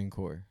receiving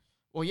core.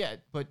 Well, yeah,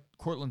 but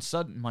Courtland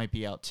Sutton might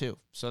be out too.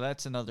 So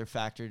that's another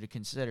factor to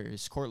consider.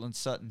 Is Courtland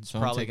Sutton's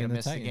probably going to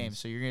miss the game.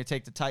 So you're going to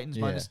take the Titans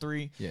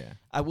 -3. Yeah.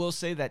 I will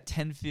say that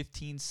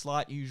 10-15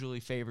 slot usually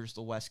favors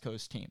the West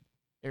Coast team.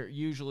 It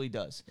usually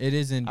does. It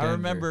is in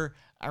Denver.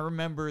 I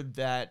remember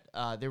that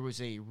there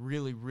was a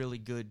really, really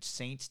good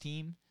Saints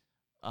team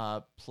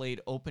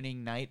played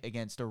opening night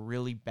against a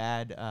really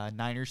bad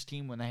Niners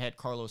team when they had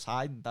Carlos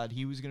Hyde and thought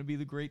he was going to be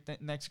the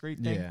next great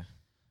thing. Yeah.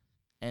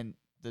 And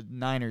the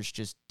Niners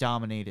just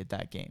dominated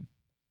that game.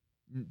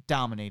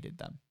 Dominated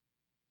them.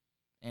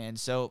 And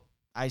so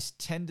I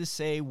tend to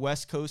say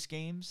West Coast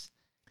games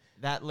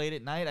that late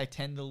at night. I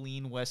tend to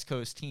lean West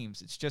Coast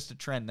teams. It's just a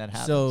trend that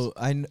happens. So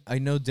I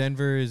know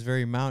Denver is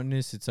very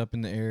mountainous. It's up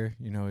in the air.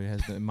 It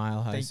has the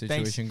mile high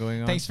situation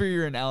going on. Thanks for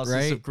your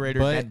analysis of Greater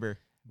Denver.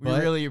 We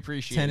really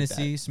appreciate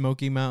Tennessee, that.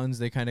 Smoky Mountains,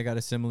 they kind of got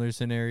a similar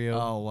scenario.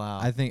 Oh, wow.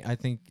 I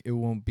think it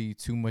won't be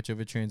too much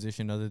of a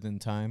transition other than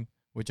time,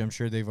 which I'm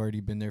sure they've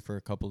already been there for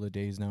a couple of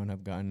days now and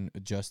have gotten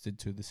adjusted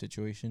to the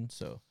situation.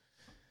 So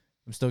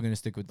I'm still going to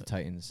stick with the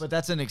Titans. But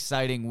that's an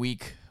exciting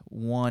week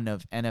 1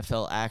 of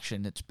NFL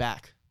action. It's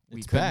back.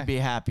 We couldn't be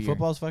happier.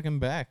 Football's fucking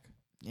back.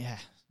 Yeah.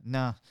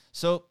 Nah.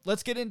 So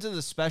let's get into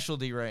the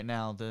specialty right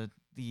now.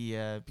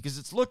 Because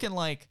it's looking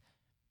like,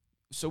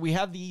 so we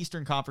have the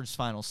Eastern Conference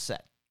Finals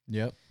set.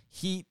 Yep.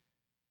 Heat,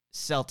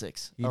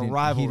 Celtics, a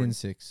rivalry. Heat in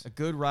 6. A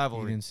good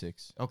rivalry. Heat in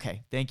 6.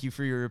 Okay, thank you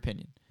for your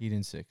opinion. Heat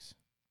in 6.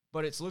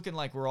 But it's looking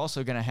like we're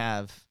also going to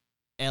have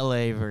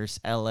LA versus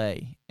LA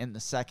in the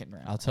second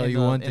round. I'll tell you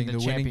one thing. The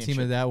winning team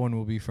of that one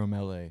will be from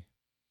LA.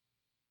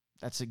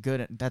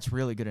 That's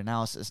really good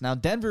analysis. Now,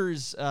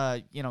 Denver's,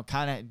 kind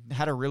of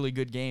had a really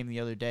good game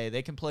the other day.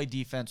 They can play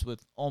defense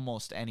with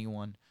almost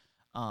anyone.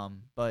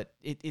 But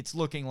it's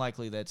looking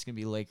likely that it's going to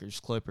be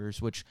Lakers,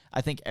 Clippers, which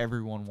I think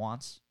everyone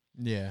wants.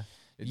 Yeah.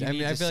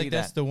 I feel like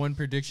that's the one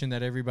prediction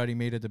that everybody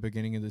made at the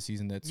beginning of the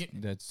season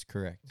that's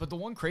correct. But the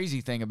one crazy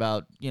thing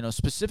about,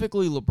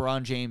 specifically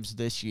LeBron James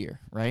this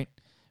year, right?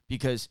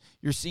 Because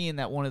you're seeing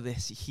that one of the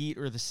Heat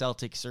or the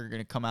Celtics are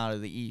going to come out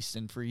of the East.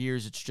 And for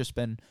years, it's just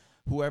been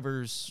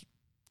whoever's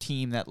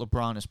team that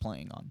LeBron is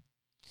playing on.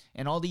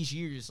 And all these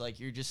years, like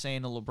you're just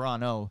saying to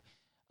LeBron,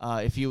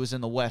 if he was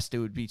in the West, it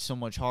would be so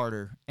much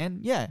harder.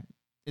 And yeah,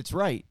 it's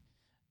right.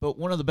 But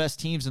one of the best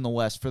teams in the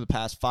West for the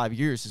past 5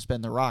 years has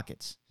been the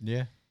Rockets.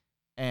 Yeah.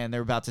 And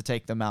they're about to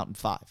take them out in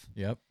 5.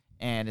 Yep.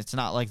 And it's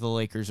not like the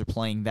Lakers are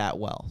playing that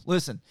well.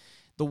 Listen,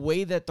 the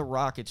way that the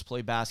Rockets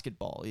play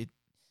basketball,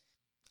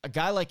 a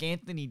guy like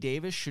Anthony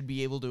Davis should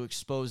be able to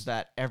expose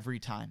that every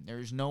time.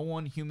 There's no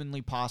one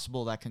humanly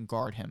possible that can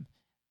guard him.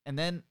 And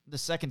then the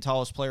second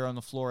tallest player on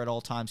the floor at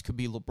all times could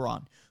be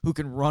LeBron, who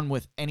can run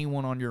with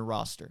anyone on your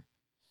roster.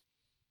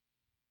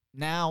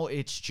 Now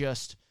it's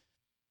just,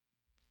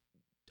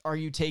 are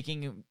you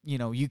taking,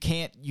 you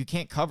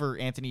can't cover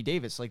Anthony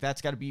Davis. Like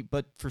that's got to be,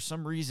 but for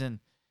some reason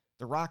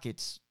the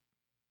Rockets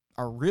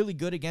are really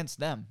good against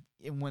them.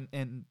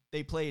 And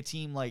they play a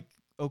team like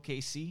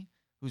OKC,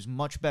 who's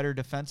much better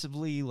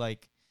defensively,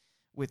 like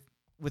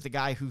with a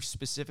guy who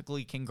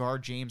specifically can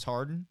guard James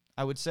Harden,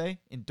 I would say,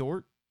 in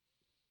Dort.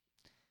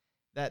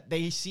 That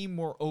they seem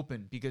more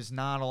open because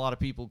not a lot of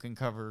people can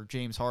cover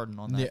James Harden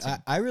on that team.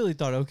 I really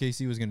thought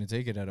OKC was going to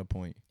take it at a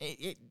point.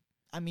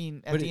 I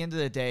mean, at the end of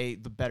the day,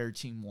 the better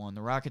team won.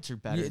 The Rockets are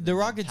better. Yeah, the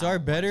Rockets are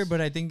better,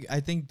 but I think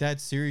that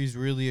series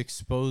really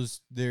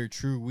exposed their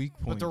true weak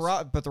points.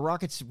 But the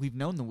Rockets, we've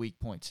known the weak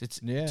points. It's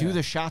do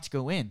the shots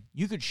go in?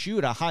 You could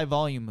shoot a high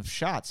volume of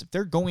shots. If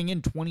they're going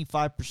in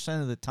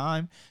 25% of the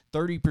time,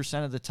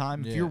 30% of the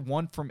time, if you're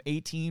 1 from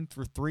 18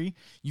 for 3,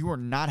 you are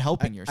not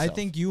helping yourself. I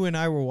think you and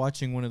I were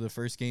watching one of the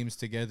first games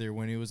together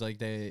when it was like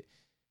that.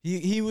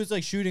 He was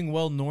like shooting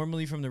well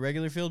normally from the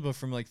regular field, but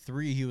from like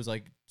 3, he was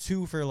like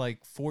 2 for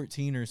like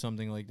 14 or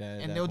something like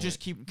that. And they'll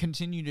just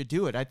continue to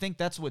do it. I think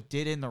that's what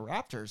did in the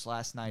Raptors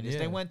last night. Is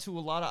they went to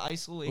a lot of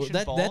isolation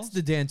balls. That's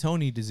the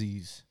D'Antoni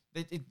disease.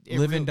 It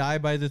live and die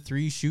by the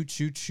 3,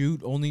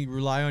 shoot. Only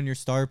rely on your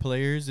star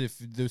players. If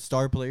the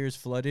star players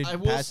flooded,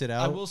 pass it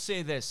out. I will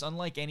say this: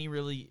 unlike any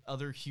really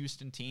other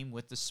Houston team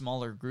with the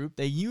smaller group,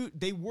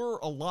 they were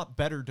a lot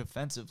better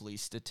defensively,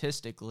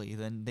 statistically,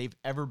 than they've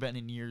ever been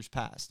in years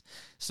past.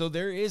 So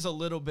there is a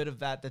little bit of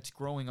that's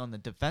growing on the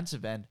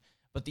defensive end.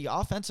 But the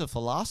offensive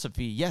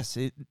philosophy, yes,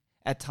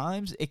 at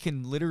times it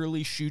can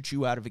literally shoot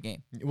you out of a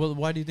game. Well,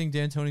 why do you think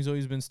D'Antoni's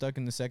always been stuck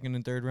in the second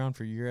and third round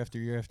for year after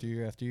year after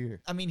year after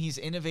year? I mean, he's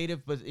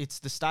innovative, but it's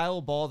the style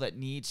of ball that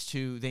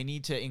they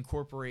need to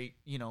incorporate.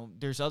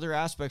 There's other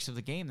aspects of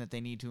the game that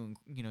they need to,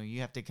 you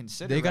have to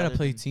consider. They got to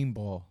play team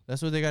ball.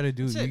 That's what they got to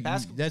do.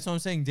 That's what I'm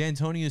saying.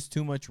 D'Antoni is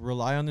too much.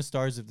 Rely on the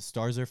stars. If the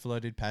stars are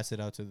flooded, pass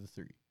it out to the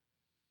 3.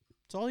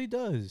 That's all he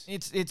does.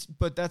 It's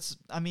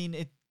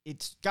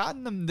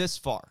gotten them this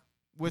far.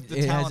 With the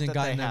it talent hasn't that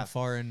gotten they them have.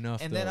 far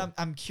enough. And then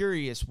I'm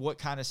curious what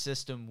kind of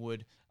system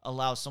would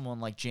allow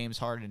someone like James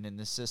Harden in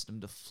this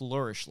system to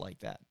flourish like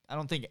that. I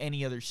don't think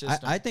any other system.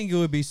 I think it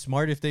would be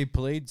smart if they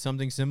played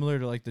something similar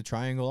to like the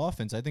triangle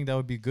offense. I think that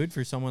would be good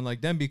for someone like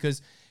them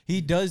because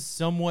he does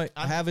somewhat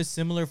have a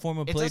similar form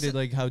of play to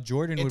like how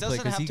Jordan would play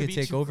because he could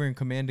take over and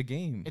command a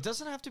game. It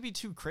doesn't have to be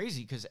too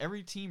crazy because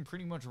every team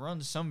pretty much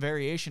runs some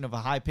variation of a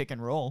high pick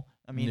and roll.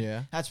 I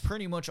mean, that's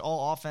pretty much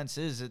all offense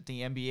is at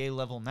the NBA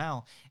level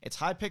now. It's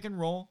high pick and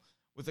roll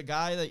with a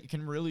guy that you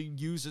can really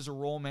use as a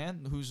role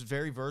man who's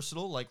very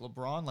versatile, like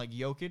LeBron, like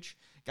Jokic,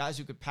 guys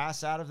who could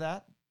pass out of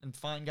that and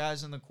find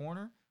guys in the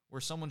corner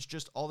where someone's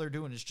just all they're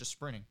doing is just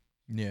sprinting.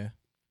 Yeah.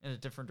 In a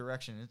different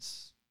direction.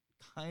 It's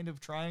kind of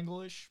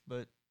triangle-ish,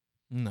 but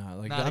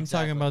I'm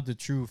talking about the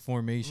true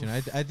formation.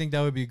 I think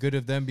that would be good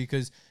of them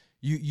because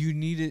you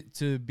need it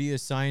to be a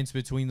science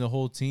between the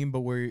whole team,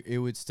 but where it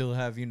would still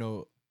have,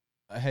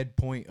 a head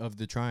point of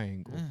the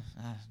triangle.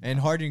 And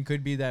Harden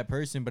could be that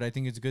person, but I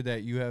think it's good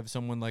that you have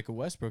someone like a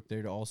Westbrook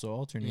there to also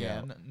alternate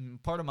out.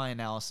 Part of my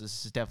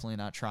analysis is definitely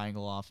not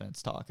triangle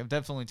offense talk. I've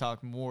definitely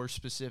talked more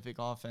specific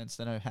offense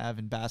than I have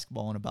in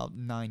basketball in about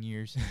 9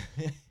 years.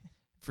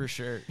 For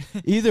sure.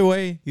 Either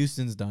way,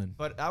 Houston's done.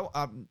 But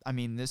I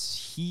mean,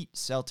 this Heat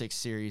Celtics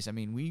series, I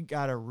mean, we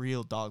got a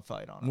real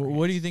dogfight on it.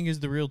 What do you think is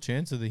the real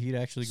chance of the Heat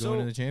actually going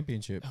to the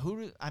championship?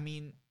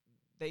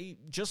 They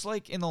just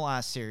like in the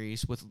last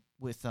series with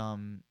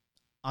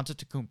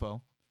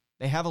Antetokounmpo,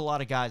 they have a lot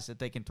of guys that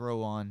they can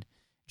throw on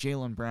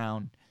Jaylen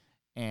Brown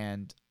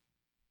and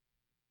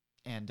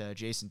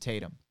Jason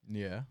Tatum.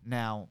 Yeah.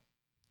 Now,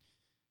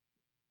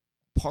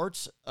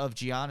 parts of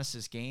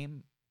Giannis's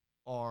game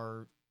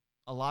are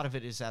a lot of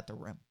it is at the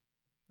rim,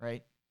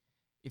 right?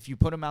 If you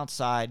put him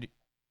outside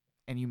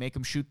and you make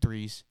him shoot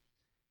threes,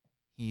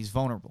 he's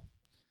vulnerable.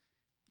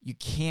 You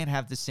can't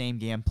have the same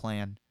game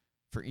plan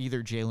for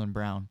either Jaylen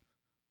Brown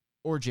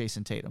or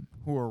Jason Tatum,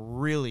 who are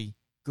really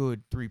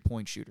good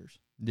 3-point shooters.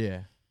 Yeah.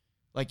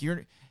 Like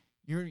you're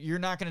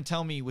not going to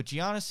tell me with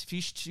Giannis, if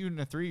he's shooting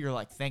a 3, you're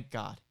like, thank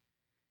God.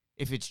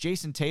 If it's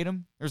Jason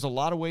Tatum, there's a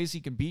lot of ways he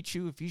can beat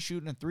you. If he's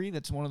shooting a 3,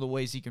 that's one of the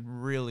ways he can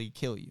really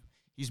kill you.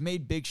 He's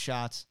made big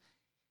shots.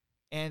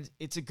 And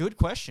it's a good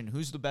question.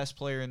 Who's the best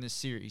player in this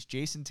series,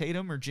 Jason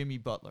Tatum or Jimmy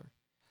Butler?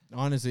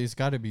 Honestly, it's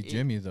got to be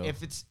Jimmy though.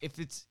 If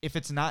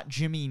it's not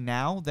Jimmy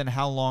now, then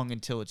how long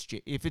until it's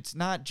if it's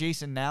not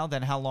Jason now,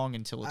 then how long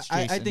until it's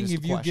Jason? I think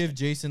if you give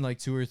Jason like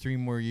 2 or 3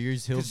 more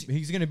years,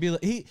 he's gonna be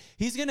like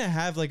he's gonna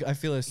have like I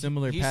feel a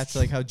similar path to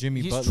like how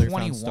Jimmy Butler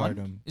 21? Found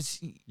stardom. Is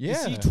he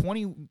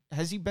 20?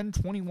 Has he been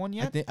 21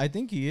 yet? I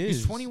think he is.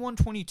 He's 21,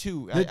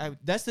 22.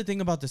 That's the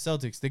thing about the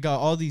Celtics. They got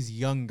all these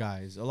young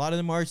guys. A lot of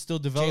them are still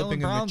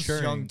developing and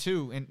maturing. Young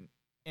too,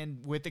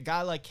 and with a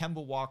guy like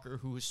Kemba Walker,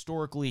 who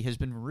historically has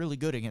been really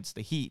good against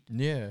the Heat.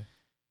 Yeah.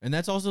 And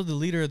that's also the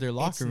leader of their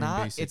locker room,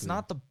 basically. It's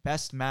not the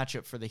best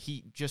matchup for the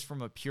Heat, just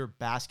from a pure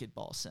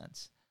basketball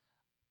sense.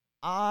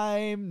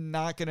 I'm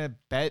not going to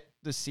bet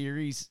the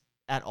series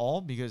at all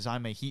because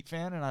I'm a Heat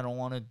fan and I don't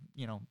want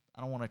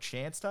to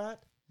chance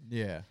that.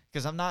 Yeah.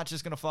 Because I'm not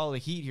just going to follow the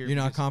Heat here. You're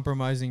not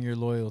compromising your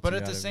loyalty. But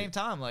at the same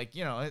time, I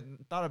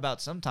thought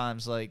about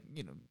sometimes,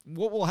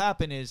 what will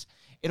happen is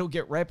it'll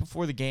get right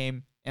before the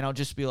game and I'll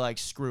just be like,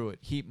 screw it,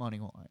 Heat money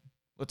line.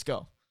 Let's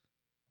go.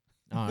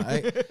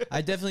 I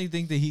definitely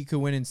think the Heat could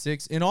win in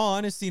 6. In all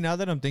honesty, now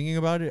that I'm thinking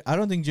about it, I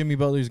don't think Jimmy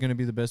Butler is going to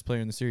be the best player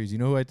in the series. You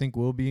know who I think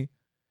will be?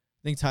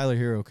 I think Tyler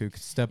Hero could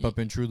step up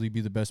and truly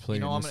be the best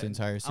player in this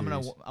entire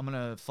series. I'm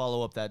gonna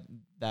follow up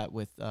that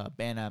with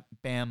Bam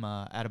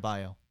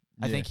Adebayo.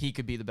 I think he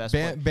could be the best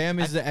player. Bam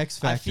is the X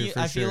factor.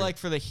 I feel like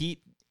for the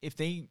Heat, if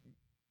they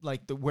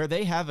where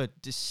they have a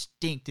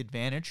distinct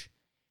advantage,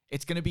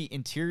 it's going to be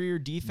interior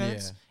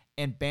defense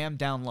and Bam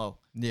down low.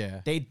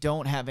 Yeah. They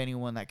don't have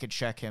anyone that could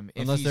check him.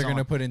 Unless they're going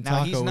to put in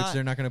Taco, which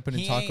they're not going to put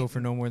in Taco for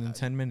no more than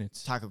 10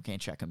 minutes. Taco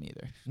can't check him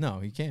either. No,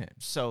 he can't.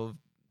 So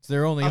it's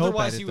their only hope at it,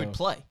 otherwise, he would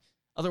play.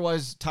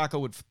 Otherwise, Taco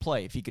would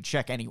play if he could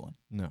check anyone.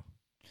 No.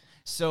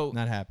 So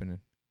not happening.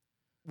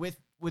 With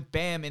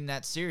Bam in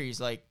that series,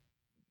 like,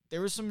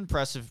 there were some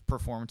impressive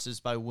performances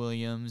by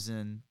Williams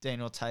and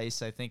Daniel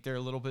Tice. I think they're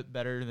a little bit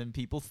better than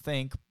people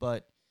think,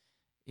 but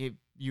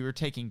you were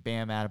taking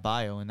Bam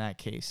Adebayo in that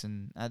case.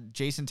 And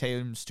Jason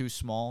Tatum's too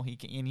small.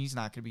 He's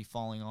not going to be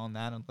falling on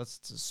that unless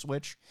it's a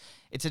switch.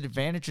 It's an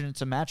advantage, and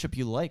it's a matchup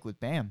you like with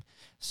Bam.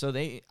 So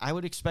I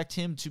would expect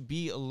him to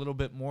be a little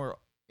bit more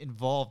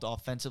involved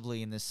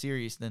offensively in this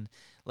series than,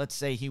 let's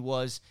say, he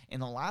was in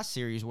the last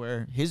series,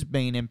 where his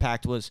main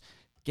impact was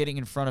getting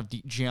in front of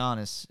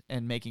Giannis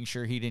and making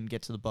sure he didn't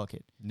get to the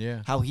bucket.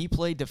 Yeah. How he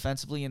played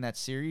defensively in that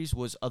series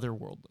was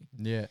otherworldly.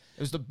 Yeah. It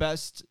was the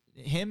best.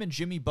 Him and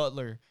Jimmy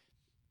Butler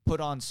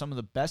put on some of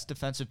the best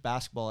defensive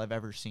basketball I've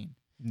ever seen.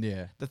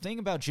 Yeah. The thing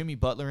about Jimmy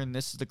Butler, and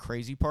this is the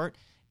crazy part,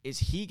 is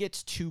he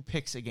gets 2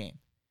 picks a game.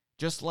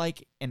 Just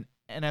like an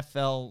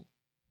NFL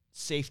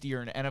safety or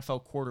an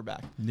NFL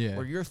quarterback. Yeah.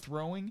 Where you're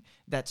throwing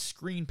that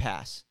screen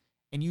pass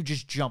and you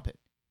just jump it.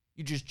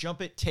 You just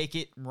jump it, take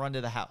it, and run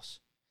to the house.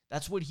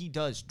 That's what he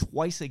does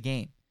twice a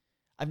game.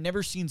 I've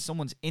never seen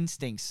someone's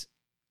instincts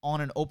on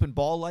an open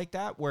ball like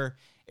that, where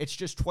it's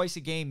just twice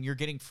a game you're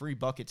getting free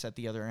buckets at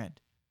the other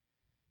end.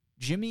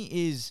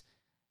 Jimmy is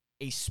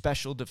a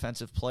special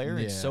defensive player,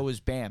 and so is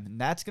Bam. And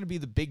that's going to be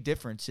the big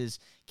difference, is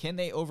can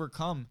they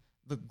overcome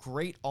the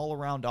great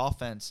all-around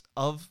offense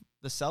of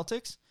the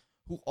Celtics,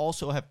 who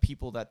also have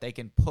people that they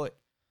can put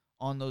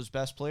on those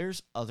best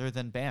players other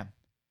than Bam,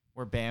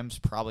 where Bam's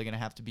probably going to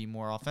have to be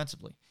more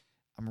offensively.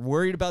 I'm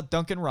worried about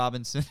Duncan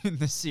Robinson in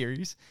this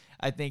series.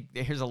 I think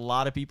there's a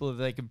lot of people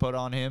that they can put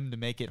on him to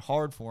make it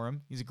hard for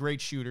him. He's a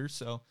great shooter.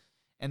 So,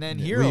 and then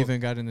Hero. We even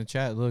got in the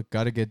chat, look,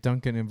 got to get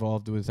Duncan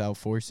involved without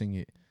forcing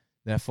it.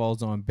 That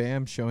falls on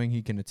Bam, showing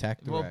he can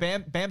attack the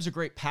rack. Bam's a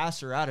great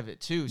passer out of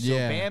it too. So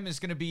Bam is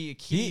going to be a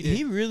key.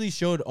 He really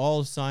showed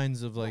all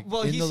signs of, like,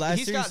 in the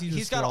last series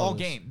he's got all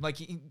game. Like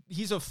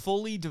he's a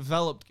fully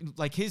developed,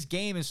 like, his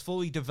game is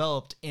fully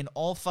developed in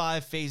all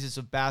 5 phases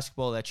of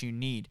basketball that you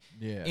need.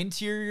 Yeah.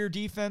 Interior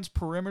defense,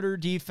 perimeter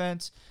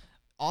defense,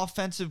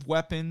 offensive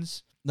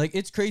weapons. Like,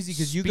 it's crazy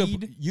because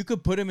you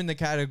could put him in the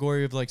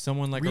category of, like,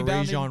 someone like Rebounding.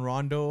 a Rajon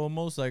Rondo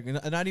almost, like,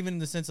 not even in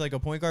the sense like a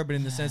point guard, but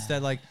in the sense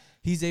that, like,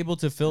 he's able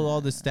to fill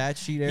all the stat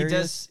sheet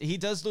areas. He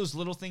does those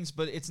little things,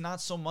 but it's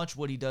not so much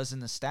what he does in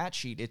the stat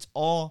sheet. It's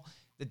all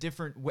the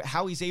different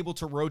how he's able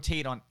to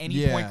rotate on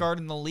any point guard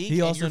in the league. He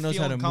also knows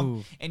how to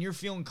move, and you're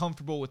feeling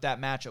comfortable with that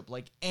matchup.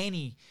 Like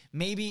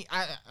maybe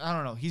I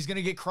don't know. He's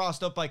gonna get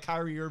crossed up by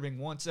Kyrie Irving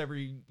once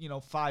every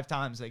 5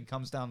 times that he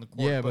comes down the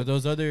court. Yeah, but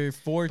those other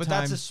 4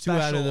 times, 2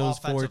 out of those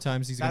 4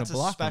 times he's gonna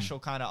block. That's a special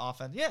kind of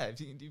offense. Yeah,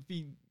 if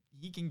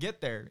he can get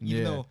there.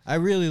 Even though I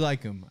really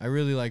like him. I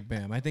really like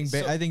Bam. I think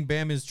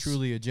Bam is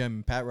truly a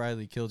gem. Pat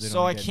Riley killed it.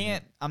 So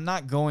I'm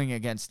not going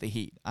against the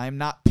Heat. I'm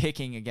not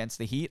picking against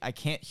the Heat. I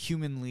can't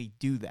humanly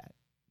do that.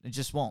 It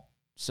just won't.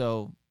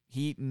 So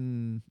Heat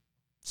in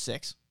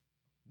 6.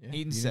 Yeah,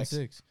 Heat in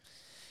 6.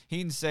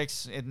 Heat in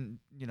 6. And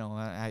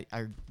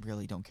I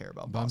really don't care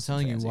about. But I'm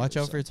telling you, watch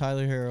out for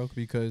Tyler Hero,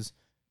 because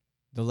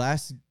the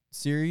last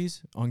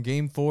series on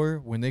Game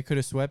 4, when they could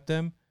have swept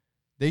them,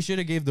 they should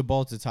have gave the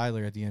ball to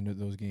Tyler at the end of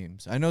those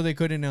games. I know they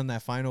couldn't on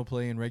that final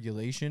play in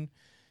regulation,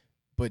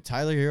 but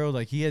Tyler Hero,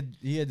 like, he had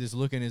this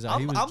look in his eye.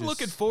 I'm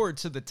looking forward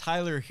to the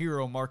Tyler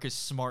Hero Marcus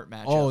Smart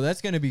matchup. Oh,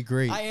 that's gonna be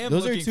great. I am.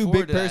 Those are 2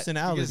 big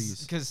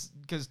personalities.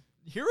 Because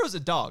Hero's a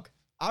dog.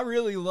 I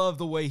really love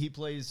the way he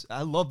plays.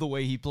 I love the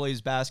way he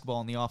plays basketball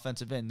on the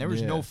offensive end. There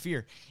was no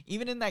fear.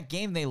 Even in that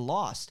game they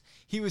lost,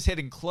 he was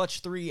hitting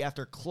clutch 3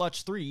 after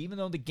clutch 3. Even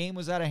though the game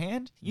was out of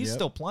hand, he's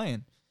still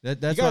playing.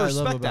 That's what I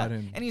love about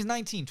him. And he's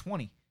 19,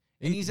 20.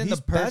 And he's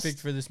perfect best,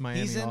 for this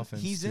Miami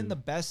offense. He's in the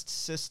best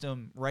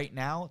system right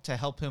now to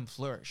help him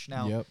flourish.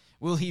 Now,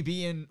 will he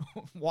be in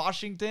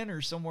Washington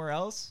or somewhere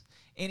else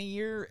in a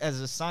year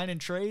as a sign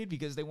and trade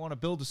because they want to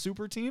build a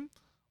super team?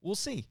 We'll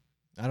see.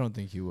 I don't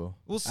think he will.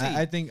 We'll see.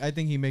 I think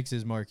he makes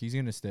his mark. He's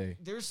gonna stay.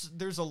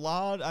 There's a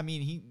lot. I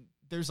mean,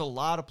 there's a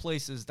lot of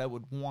places that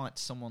would want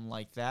someone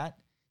like that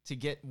to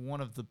get one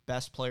of the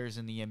best players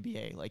in the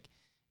NBA. Like,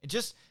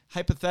 just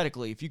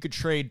hypothetically, if you could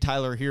trade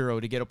Tyler Hero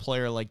to get a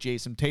player like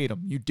Jason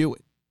Tatum, you do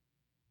it.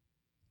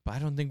 But I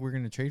don't think we're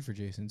going to trade for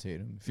Jason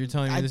Tatum. If you're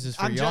telling me this is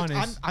for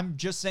Giannis. I'm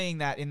just saying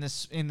that in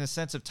the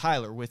sense of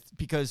Tyler,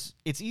 because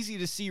it's easy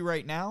to see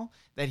right now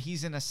that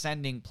he's an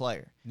ascending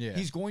player. Yeah.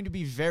 He's going to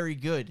be very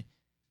good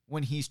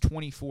when he's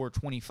 24,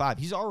 25.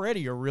 He's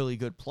already a really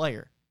good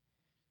player.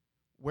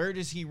 Where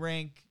does he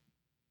rank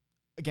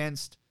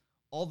against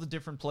all the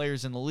different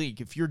players in the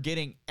league? If you're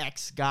getting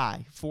X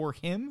guy for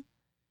him,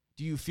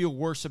 do you feel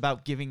worse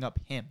about giving up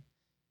him?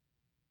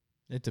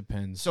 It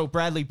depends. So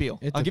Bradley Beal.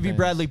 I'll give you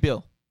Bradley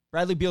Beal.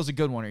 Bradley Beal's a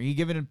good one. Are you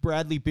giving it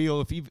Bradley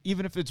Beal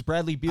even if it's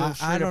Bradley Beal?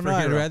 I don't know.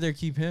 I'd rather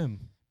keep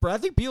him.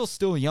 Bradley Beal's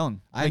still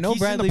young. I know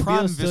Bradley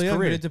Beal's still young,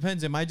 but it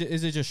depends.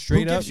 Is it just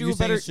straight up? You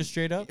think it's just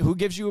straight up? Who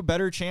gives you a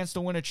better chance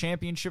to win a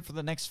championship for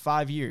the next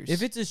 5 years?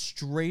 If it's a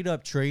straight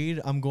up trade,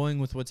 I'm going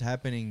with what's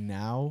happening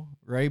now,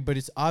 right? But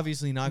it's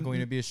obviously not going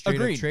to be a straight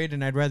up trade,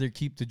 and I'd rather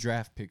keep the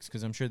draft picks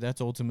because I'm sure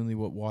that's ultimately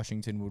what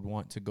Washington would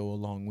want to go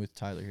along with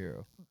Tyler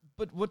Hero.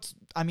 But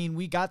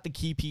we got the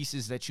key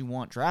pieces that you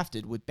want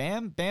drafted with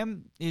Bam.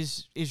 Bam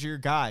is your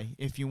guy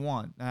if you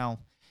want. Now,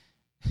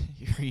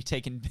 you're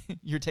taking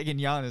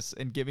Giannis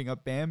and giving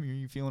up Bam. Are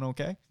you feeling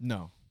okay?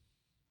 No,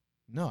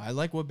 I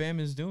like what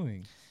Bam is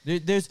doing.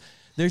 There's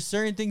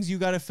certain things you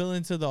got to fill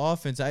into the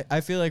offense.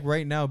 I feel like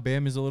right now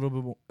Bam is a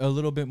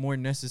little bit more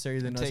necessary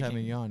than us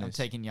having Giannis. I'm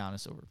taking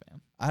Giannis over Bam.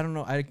 I don't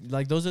know. I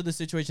like those are the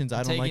situations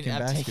I don't like in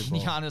basketball. I'm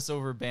taking Giannis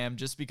over Bam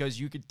just because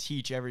you could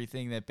teach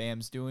everything that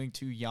Bam's doing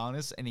to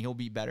Giannis and he'll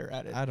be better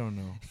at it. I don't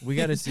know. We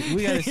gotta see.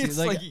 We gotta see.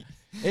 Like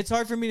it's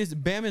hard for me to.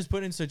 Bam has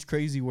put in such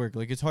crazy work.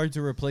 Like it's hard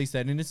to replace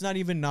that, and it's not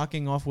even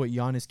knocking off what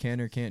Giannis can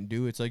or can't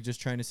do. It's like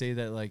just trying to say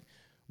that like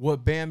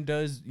what Bam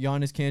does,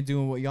 Giannis can't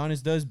do, and what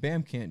Giannis does,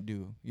 Bam can't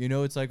do. You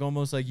know, it's like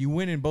almost like you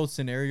win in both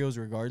scenarios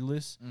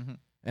regardless. Mm-hmm.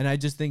 And I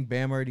just think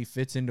Bam already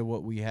fits into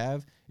what we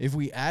have. If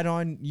we add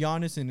on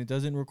Giannis and it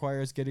doesn't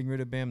require us getting rid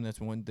of Bam, that's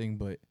one thing.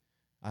 But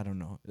I don't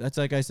know. That's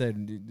like I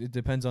said, it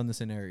depends on the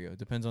scenario. It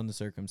depends on the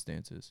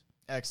circumstances.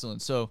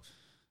 Excellent. So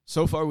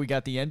far we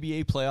got the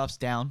NBA playoffs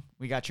down.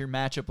 We got your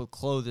matchup with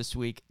Chloe this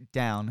week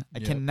down. I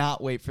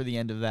cannot wait for the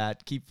end of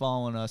that. Keep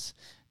following us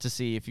to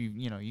see if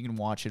you can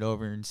watch it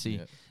over and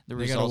see the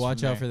results. They got to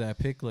watch out for that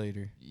pick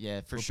later.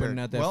 Yeah, for We're sure. Putting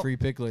out that free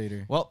pick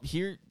later. Well,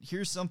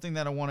 here's something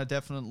that I want to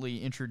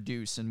definitely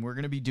introduce, and we're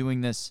going to be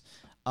doing this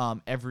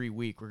every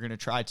week. We're going to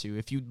try to.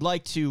 If you'd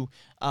like to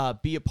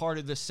be a part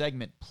of this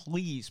segment,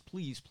 please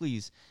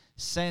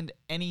send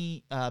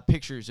any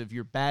pictures of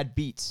your bad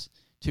beats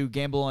to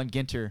Gamble on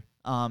Ginter,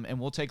 and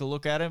we'll take a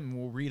look at them, and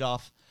we'll read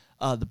off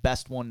the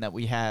best one that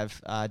we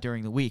have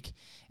during the week.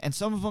 And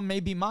some of them may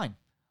be mine.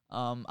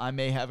 I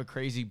may have a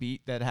crazy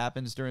beat that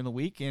happens during the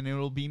week, and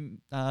it'll be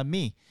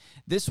me.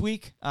 This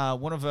week,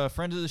 one of a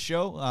friend of the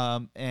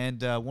show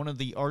and one of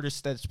the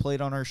artists that's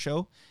played on our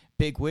show,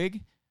 Big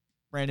Wig,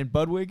 Brandon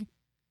Budwig,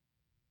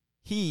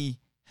 he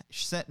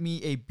sent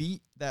me a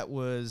beat that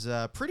was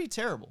pretty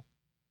terrible.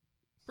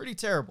 Pretty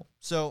terrible.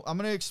 So I'm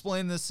going to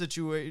explain this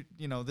situation,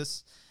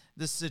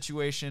 this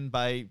situation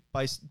by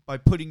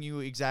putting you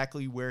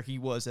exactly where he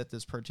was at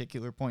this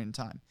particular point in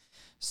time.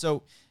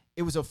 So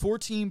it was a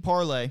 14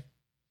 parlay,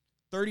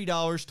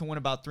 $30 to win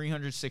about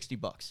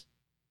 $360.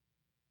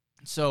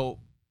 So,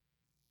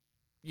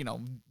 you're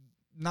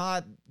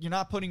not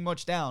putting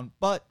much down,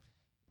 but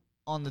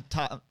on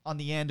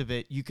the end of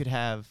it, you could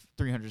have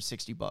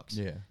 $360.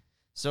 Yeah.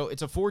 So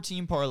it's a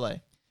 14 parlay.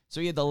 So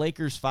you had the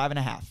Lakers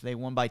 5.5. They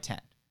won by 10.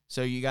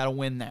 So you got to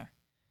win there.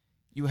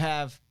 You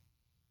have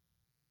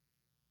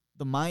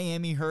the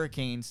Miami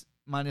Hurricanes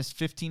minus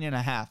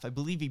 15.5. I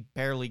believe he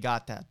barely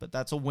got that, but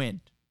that's a win.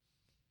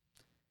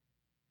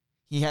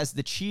 He has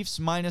the Chiefs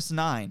minus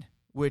 9,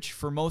 which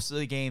for most of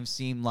the games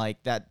seemed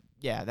like that,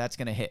 that's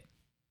going to hit.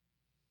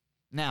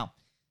 Now,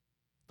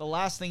 the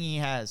last thing he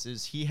has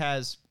is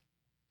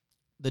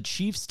the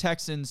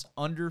Chiefs-Texans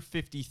under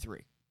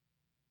 53.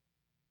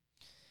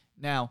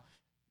 Now,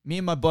 me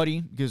and my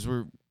buddy, because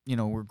we're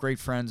great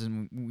friends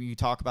and we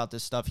talk about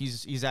this stuff.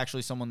 He's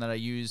actually someone that I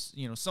use,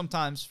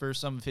 sometimes for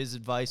some of his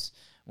advice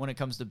when it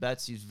comes to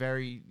bets. He's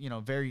very,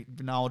 very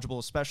knowledgeable,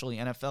 especially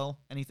NFL,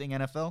 anything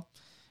NFL.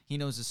 He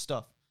knows his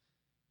stuff.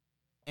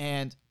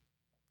 And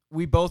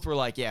we both were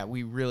like, yeah,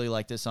 we really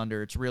like this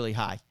under. It's really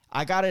high.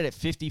 I got it at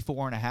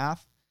 54.5.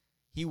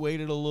 He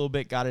waited a little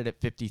bit, got it at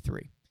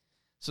 53.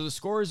 So the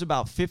score is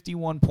about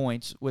 51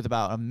 points with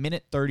about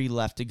 1:30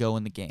 left to go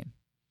in the game.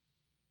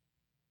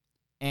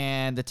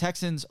 And the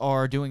Texans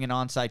are doing an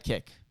onside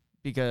kick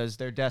because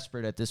they're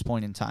desperate at this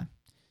point in time.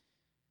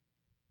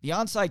 The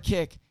onside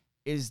kick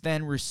is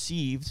then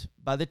received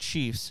by the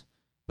Chiefs,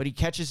 but he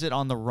catches it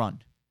on the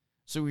run.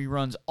 So he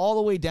runs all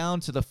the way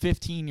down to the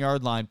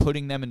 15-yard line,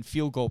 putting them in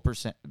field goal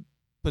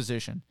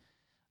position.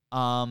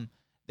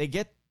 They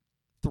get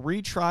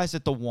 3 tries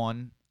at the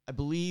 1. I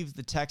believe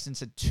the Texans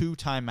had 2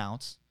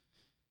 timeouts.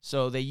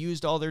 So they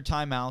used all their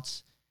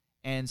timeouts.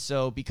 And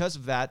so because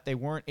of that, they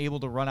weren't able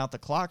to run out the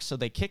clock. So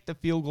they kicked the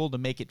field goal to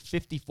make it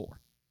 54.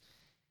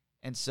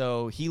 And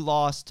so he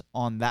lost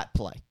on that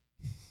play.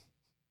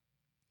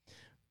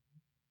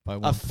 By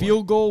 1 point.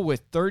 Field goal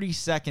with 30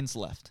 seconds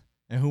left.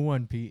 And who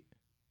won, Pete?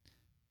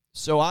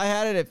 So I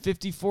had it at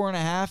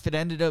 54.5. It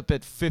ended up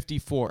at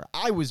 54.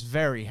 I was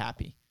very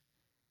happy.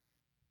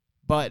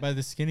 But by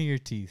the skin of your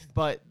teeth.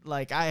 But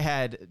like I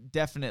had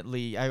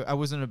definitely, I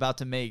wasn't about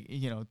to make,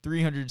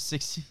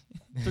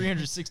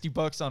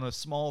 $360 on a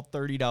small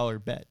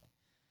 $30 bet.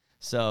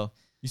 So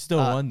You still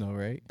won though,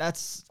 right?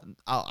 That's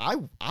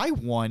I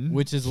won,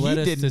 which has led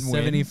us to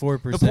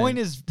 74%. The point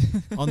is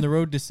on the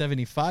road to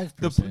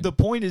 75%. The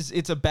point is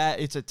it's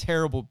a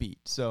terrible beat.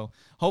 So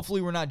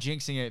hopefully we're not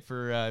jinxing it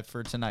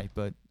for tonight,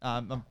 but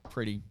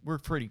we're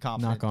pretty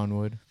confident. Knock on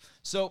wood.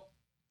 So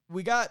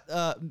we got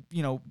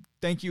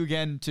thank you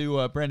again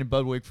to Brandon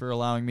Budwig for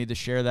allowing me to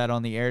share that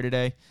on the air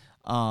today.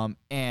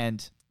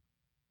 And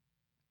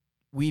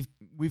we've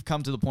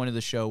come to the point of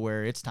the show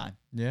where it's time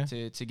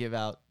to give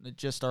out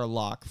just our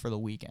lock for the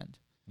weekend.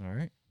 All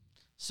right.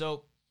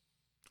 So,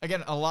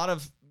 again, a lot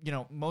of,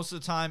 most of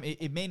the time,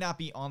 it may not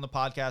be on the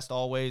podcast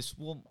always.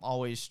 We'll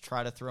always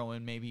try to throw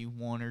in maybe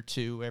one or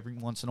two every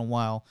once in a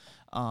while,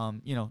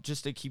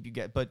 just to keep you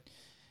but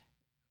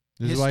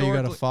this is why you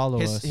got to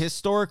follow us.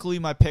 Historically,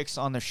 my picks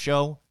on the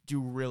show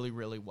do really,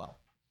 really well.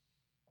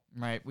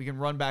 Right, we can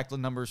run back the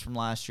numbers from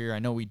last year. I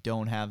know we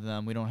don't have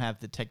them. We don't have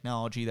the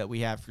technology that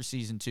we have for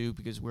season 2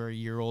 because we're a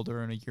year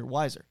older and a year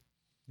wiser.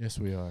 Yes,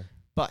 we are.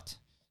 But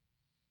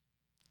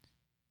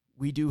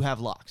we do have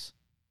locks.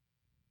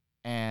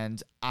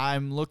 And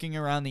I'm looking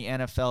around the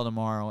NFL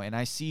tomorrow, and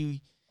I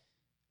see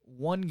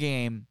one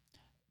game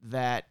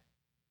that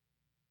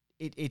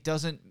it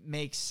doesn't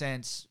make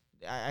sense.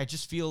 I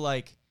just feel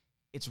like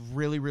it's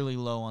really, really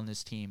low on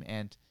this team,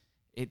 and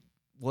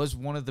was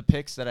one of the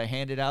picks that I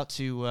handed out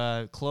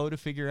to Chloe to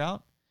figure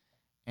out,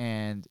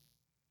 and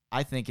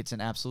I think it's an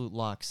absolute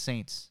lock.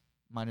 Saints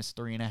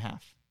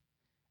 -3.5.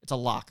 It's a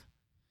lock.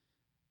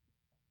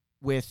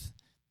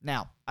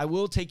 Now, I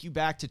will take you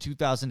back to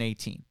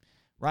 2018.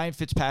 Ryan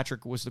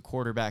Fitzpatrick was the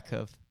quarterback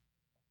of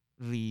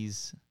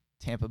these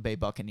Tampa Bay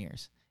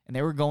Buccaneers, and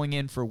they were going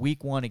in for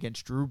Week 1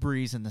 against Drew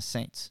Brees and the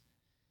Saints.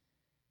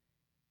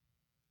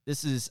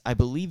 This is, I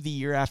believe, the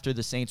year after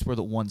the Saints were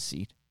the 1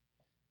 seed.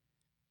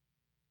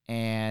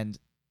 And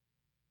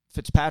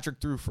Fitzpatrick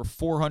threw for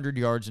 400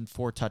 yards and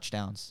 4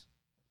 touchdowns.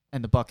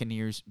 And the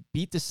Buccaneers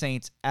beat the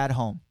Saints at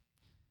home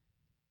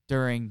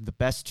during the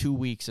best 2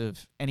 weeks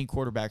of any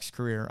quarterback's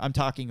career. I'm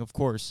talking, of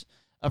course,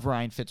 of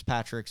Ryan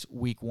Fitzpatrick's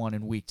Week 1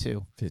 and Week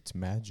 2.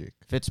 Fitzmagic.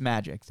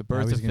 The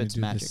birth of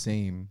Fitzmagic. Do the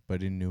same,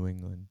 but in New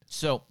England.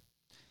 So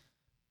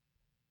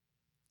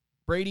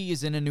Brady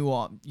is in a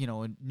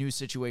new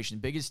situation.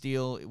 The biggest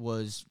deal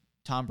was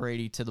Tom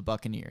Brady to the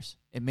Buccaneers.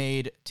 It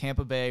made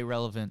Tampa Bay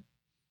relevant,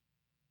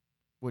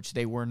 which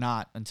they were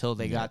not until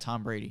they got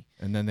Tom Brady.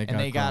 And then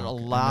they got a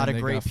lot of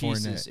great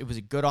pieces. It was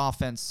a good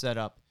offense set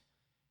up.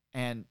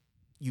 And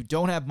you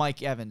don't have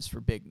Mike Evans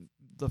for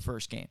the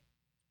first game.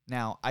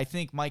 Now, I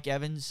think Mike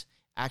Evans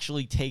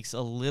actually takes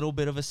a little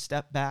bit of a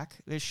step back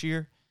this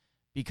year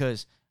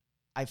because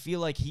I feel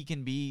like he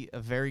can be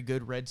a very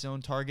good red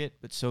zone target,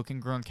 but so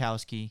can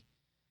Gronkowski.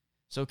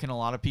 So can a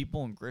lot of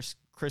people, and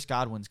Chris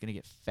Godwin's going to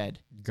get fed.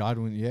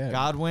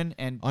 Godwin,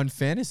 and on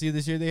fantasy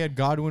this year, they had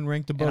Godwin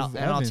ranked above Evans.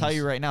 And I'll tell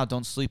you right now,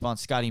 don't sleep on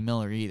Scotty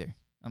Miller either.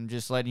 I'm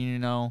just letting you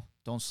know,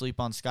 don't sleep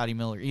on Scotty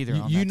Miller either.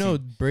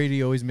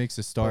 Brady always makes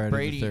a star out of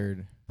the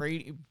third.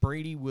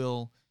 Brady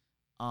will,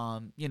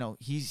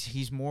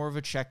 he's more of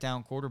a check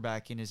down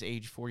quarterback in his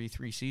age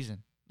 43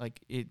 season.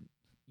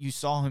 You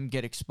saw him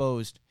get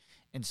exposed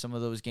in some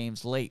of those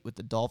games late with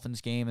the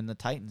Dolphins game and the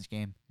Titans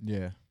game.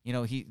 Yeah.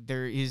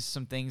 There is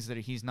some things that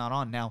he's not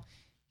on. Now,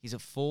 he's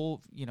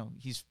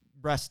he's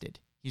rested.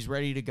 He's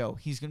ready to go.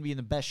 He's going to be in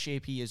the best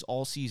shape he is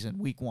all season,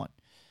 Week 1,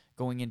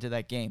 going into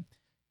that game.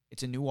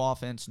 It's a new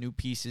offense, new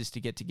pieces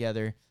to get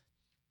together.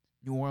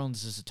 New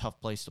Orleans is a tough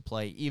place to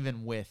play,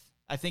 even with,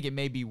 I think it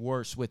may be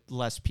worse with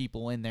less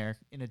people in there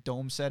in a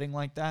dome setting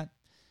like that.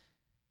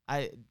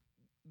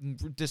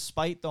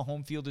 Despite the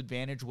home field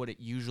advantage, what it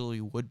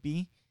usually would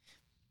be,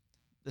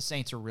 the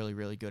Saints are really,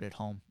 really good at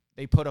home.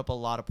 They put up a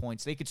lot of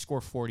points. They could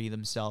score 40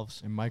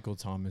 themselves. And Michael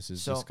Thomas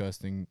is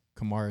disgusting.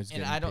 Kamara's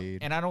getting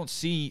paid. And I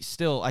see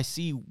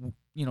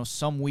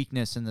some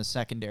weakness in the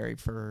secondary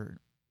for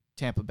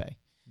Tampa Bay.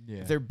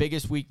 Yeah. Their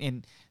biggest weak,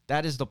 and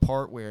that is the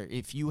part where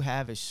if you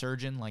have a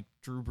surgeon like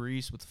Drew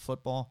Brees with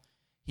football,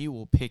 he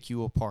will pick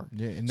you apart.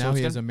 Yeah, and now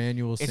he has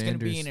Emmanuel Sanders, It's going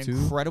to be an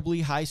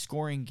incredibly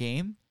high-scoring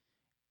game,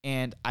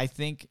 and I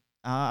think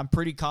I'm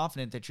pretty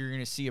confident that you're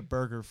going to see a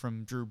burger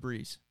from Drew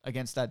Brees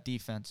against that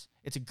defense.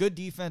 It's a good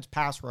defense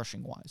pass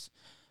rushing-wise,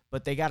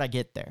 but they got to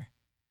get there.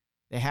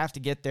 They have to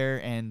get there,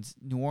 and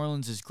New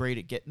Orleans is great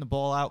at getting the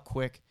ball out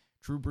quick.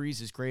 Drew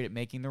Brees is great at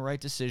making the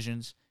right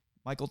decisions.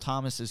 Michael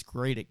Thomas is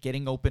great at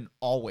getting open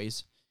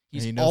always.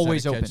 He's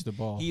always open. Catch the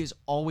ball. He is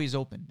always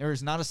open. There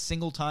is not a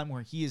single time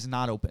where he is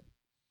not open.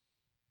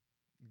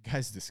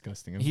 Guy's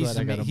disgusting. I'm glad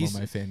I got him on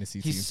my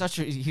fantasy team.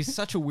 He's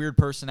such a weird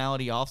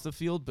personality off the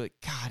field, but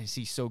God, is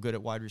he so good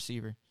at wide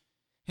receiver.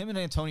 Him and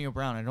Antonio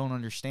Brown, I don't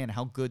understand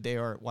how good they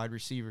are at wide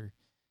receiver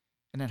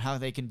and then how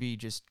they can be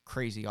just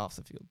crazy off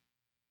the field.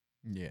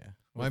 Yeah.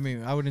 Well,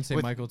 I wouldn't say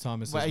Michael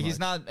Thomas. Well, he's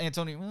not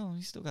Antonio. Well,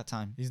 he's still got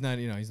time. He's not.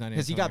 He's not.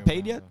 Has he got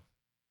paid yet?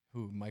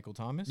 Who? Michael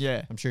Thomas?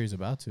 Yeah. I'm sure he's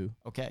about to.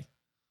 Okay.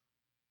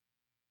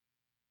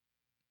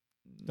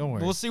 Don't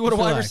worry. We'll see what a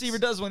wide receiver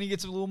does when he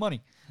gets a little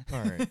money.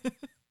 All right.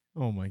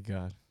 Oh my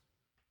God.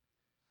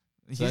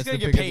 He's going to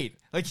get paid.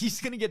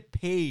 He's going to get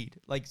paid.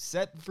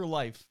 Set for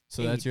life.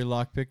 So that's your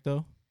lock pick,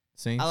 though?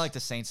 Saints? I like the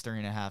Saints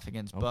 3.5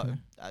 against Okay.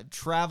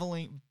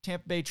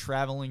 Tampa Bay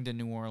traveling to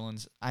New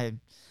Orleans.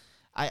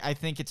 I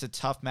think it's a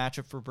tough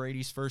matchup for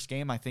Brady's first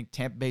game. I think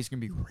Tampa Bay's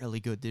going to be really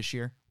good this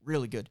year.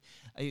 Really good.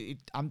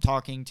 I'm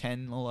talking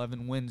 10,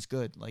 11 wins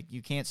good. Like,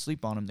 you can't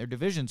sleep on them. Their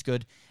division's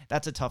good.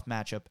 That's a tough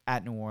matchup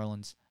at New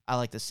Orleans. I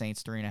like the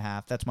Saints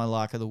 3.5. That's my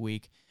lock of the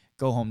week.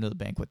 Go home to the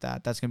bank with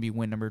that. That's going to be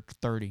win number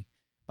 30,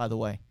 by the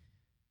way.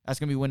 That's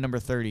going to be win number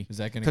 30. Is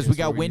that going to Because we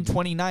got win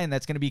 29.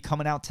 That's going to be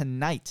coming out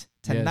tonight.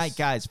 Tonight,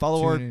 guys.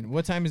 Follow our...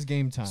 What time is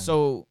game time?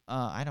 So,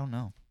 I don't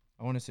know.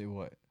 I want to say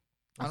what?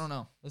 I don't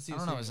know. Let's see. I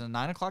don't know. Is it a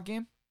 9 o'clock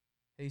game?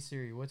 Hey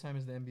Siri, what time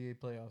is the NBA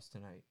playoffs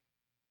tonight?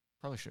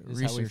 Probably should This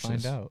is how we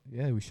find out.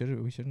 Yeah, we should have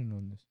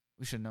known this.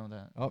 We should know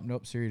that. Oh,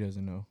 nope, Siri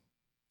doesn't know.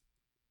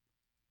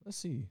 Let's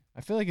see.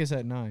 I feel like it's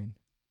at 9.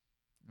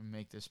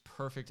 Make this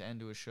perfect end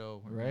to a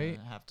show. We're right?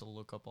 Gonna have to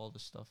look up all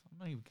this stuff. I'm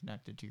not even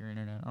connected to your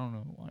internet. I don't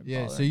know why.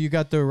 Yeah, so you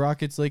got the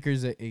Rockets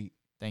Lakers at 8.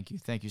 Thank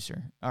you,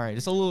 sir. All right,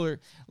 it's a little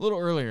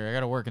earlier. I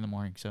got to work in the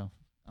morning, so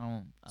I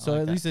don't. So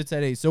at least it's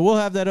at 8. So we'll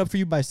have that up for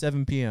you by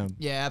 7 p.m.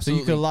 Yeah,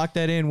 absolutely. So you can lock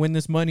that in, win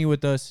this money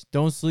with us.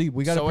 Don't sleep.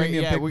 We got a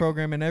premium pick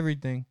program and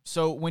everything.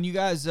 So when you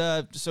guys,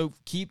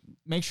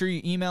 make sure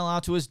you email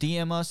out to us,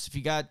 DM us if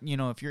you got,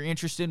 if you're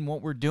interested in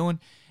what we're doing,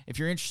 if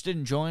you're interested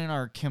in joining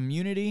our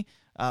community.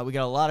 We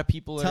got a lot of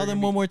people. Tell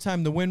them one more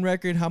time the win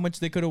record, how much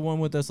they could have won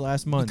with us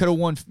last month. You could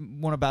have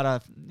won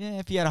about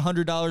if you had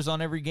 $100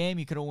 on every game,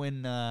 you could have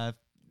won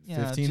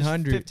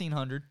 1,500. 1,500.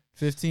 1,500.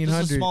 Just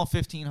a small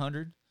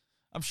 1,500.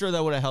 I'm sure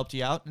that would have helped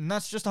you out, and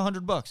that's just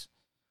 $100.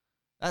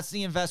 That's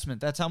the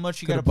investment. That's how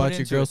much you got to put into it. Could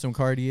have bought your girl some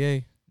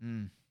Cartier.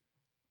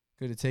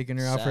 Could have taken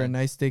her out for a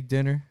nice steak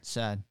dinner.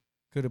 Sad.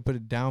 Could have put a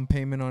down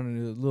payment on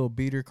a little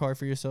beater car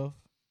for yourself.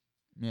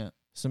 Yeah.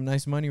 Some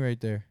nice money right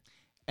there.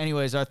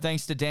 Anyways, our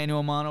thanks to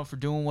Daniel Amano for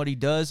doing what he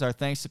does. Our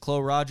thanks to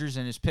Chloe Rogers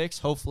and his picks.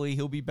 Hopefully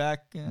he'll be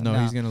back. No,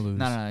 he's going to lose.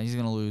 No, he's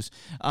going to lose.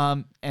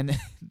 And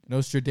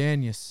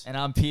Nostradamus. And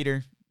I'm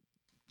Peter.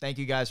 Thank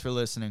you guys for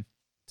listening.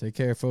 Take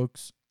care,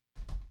 folks.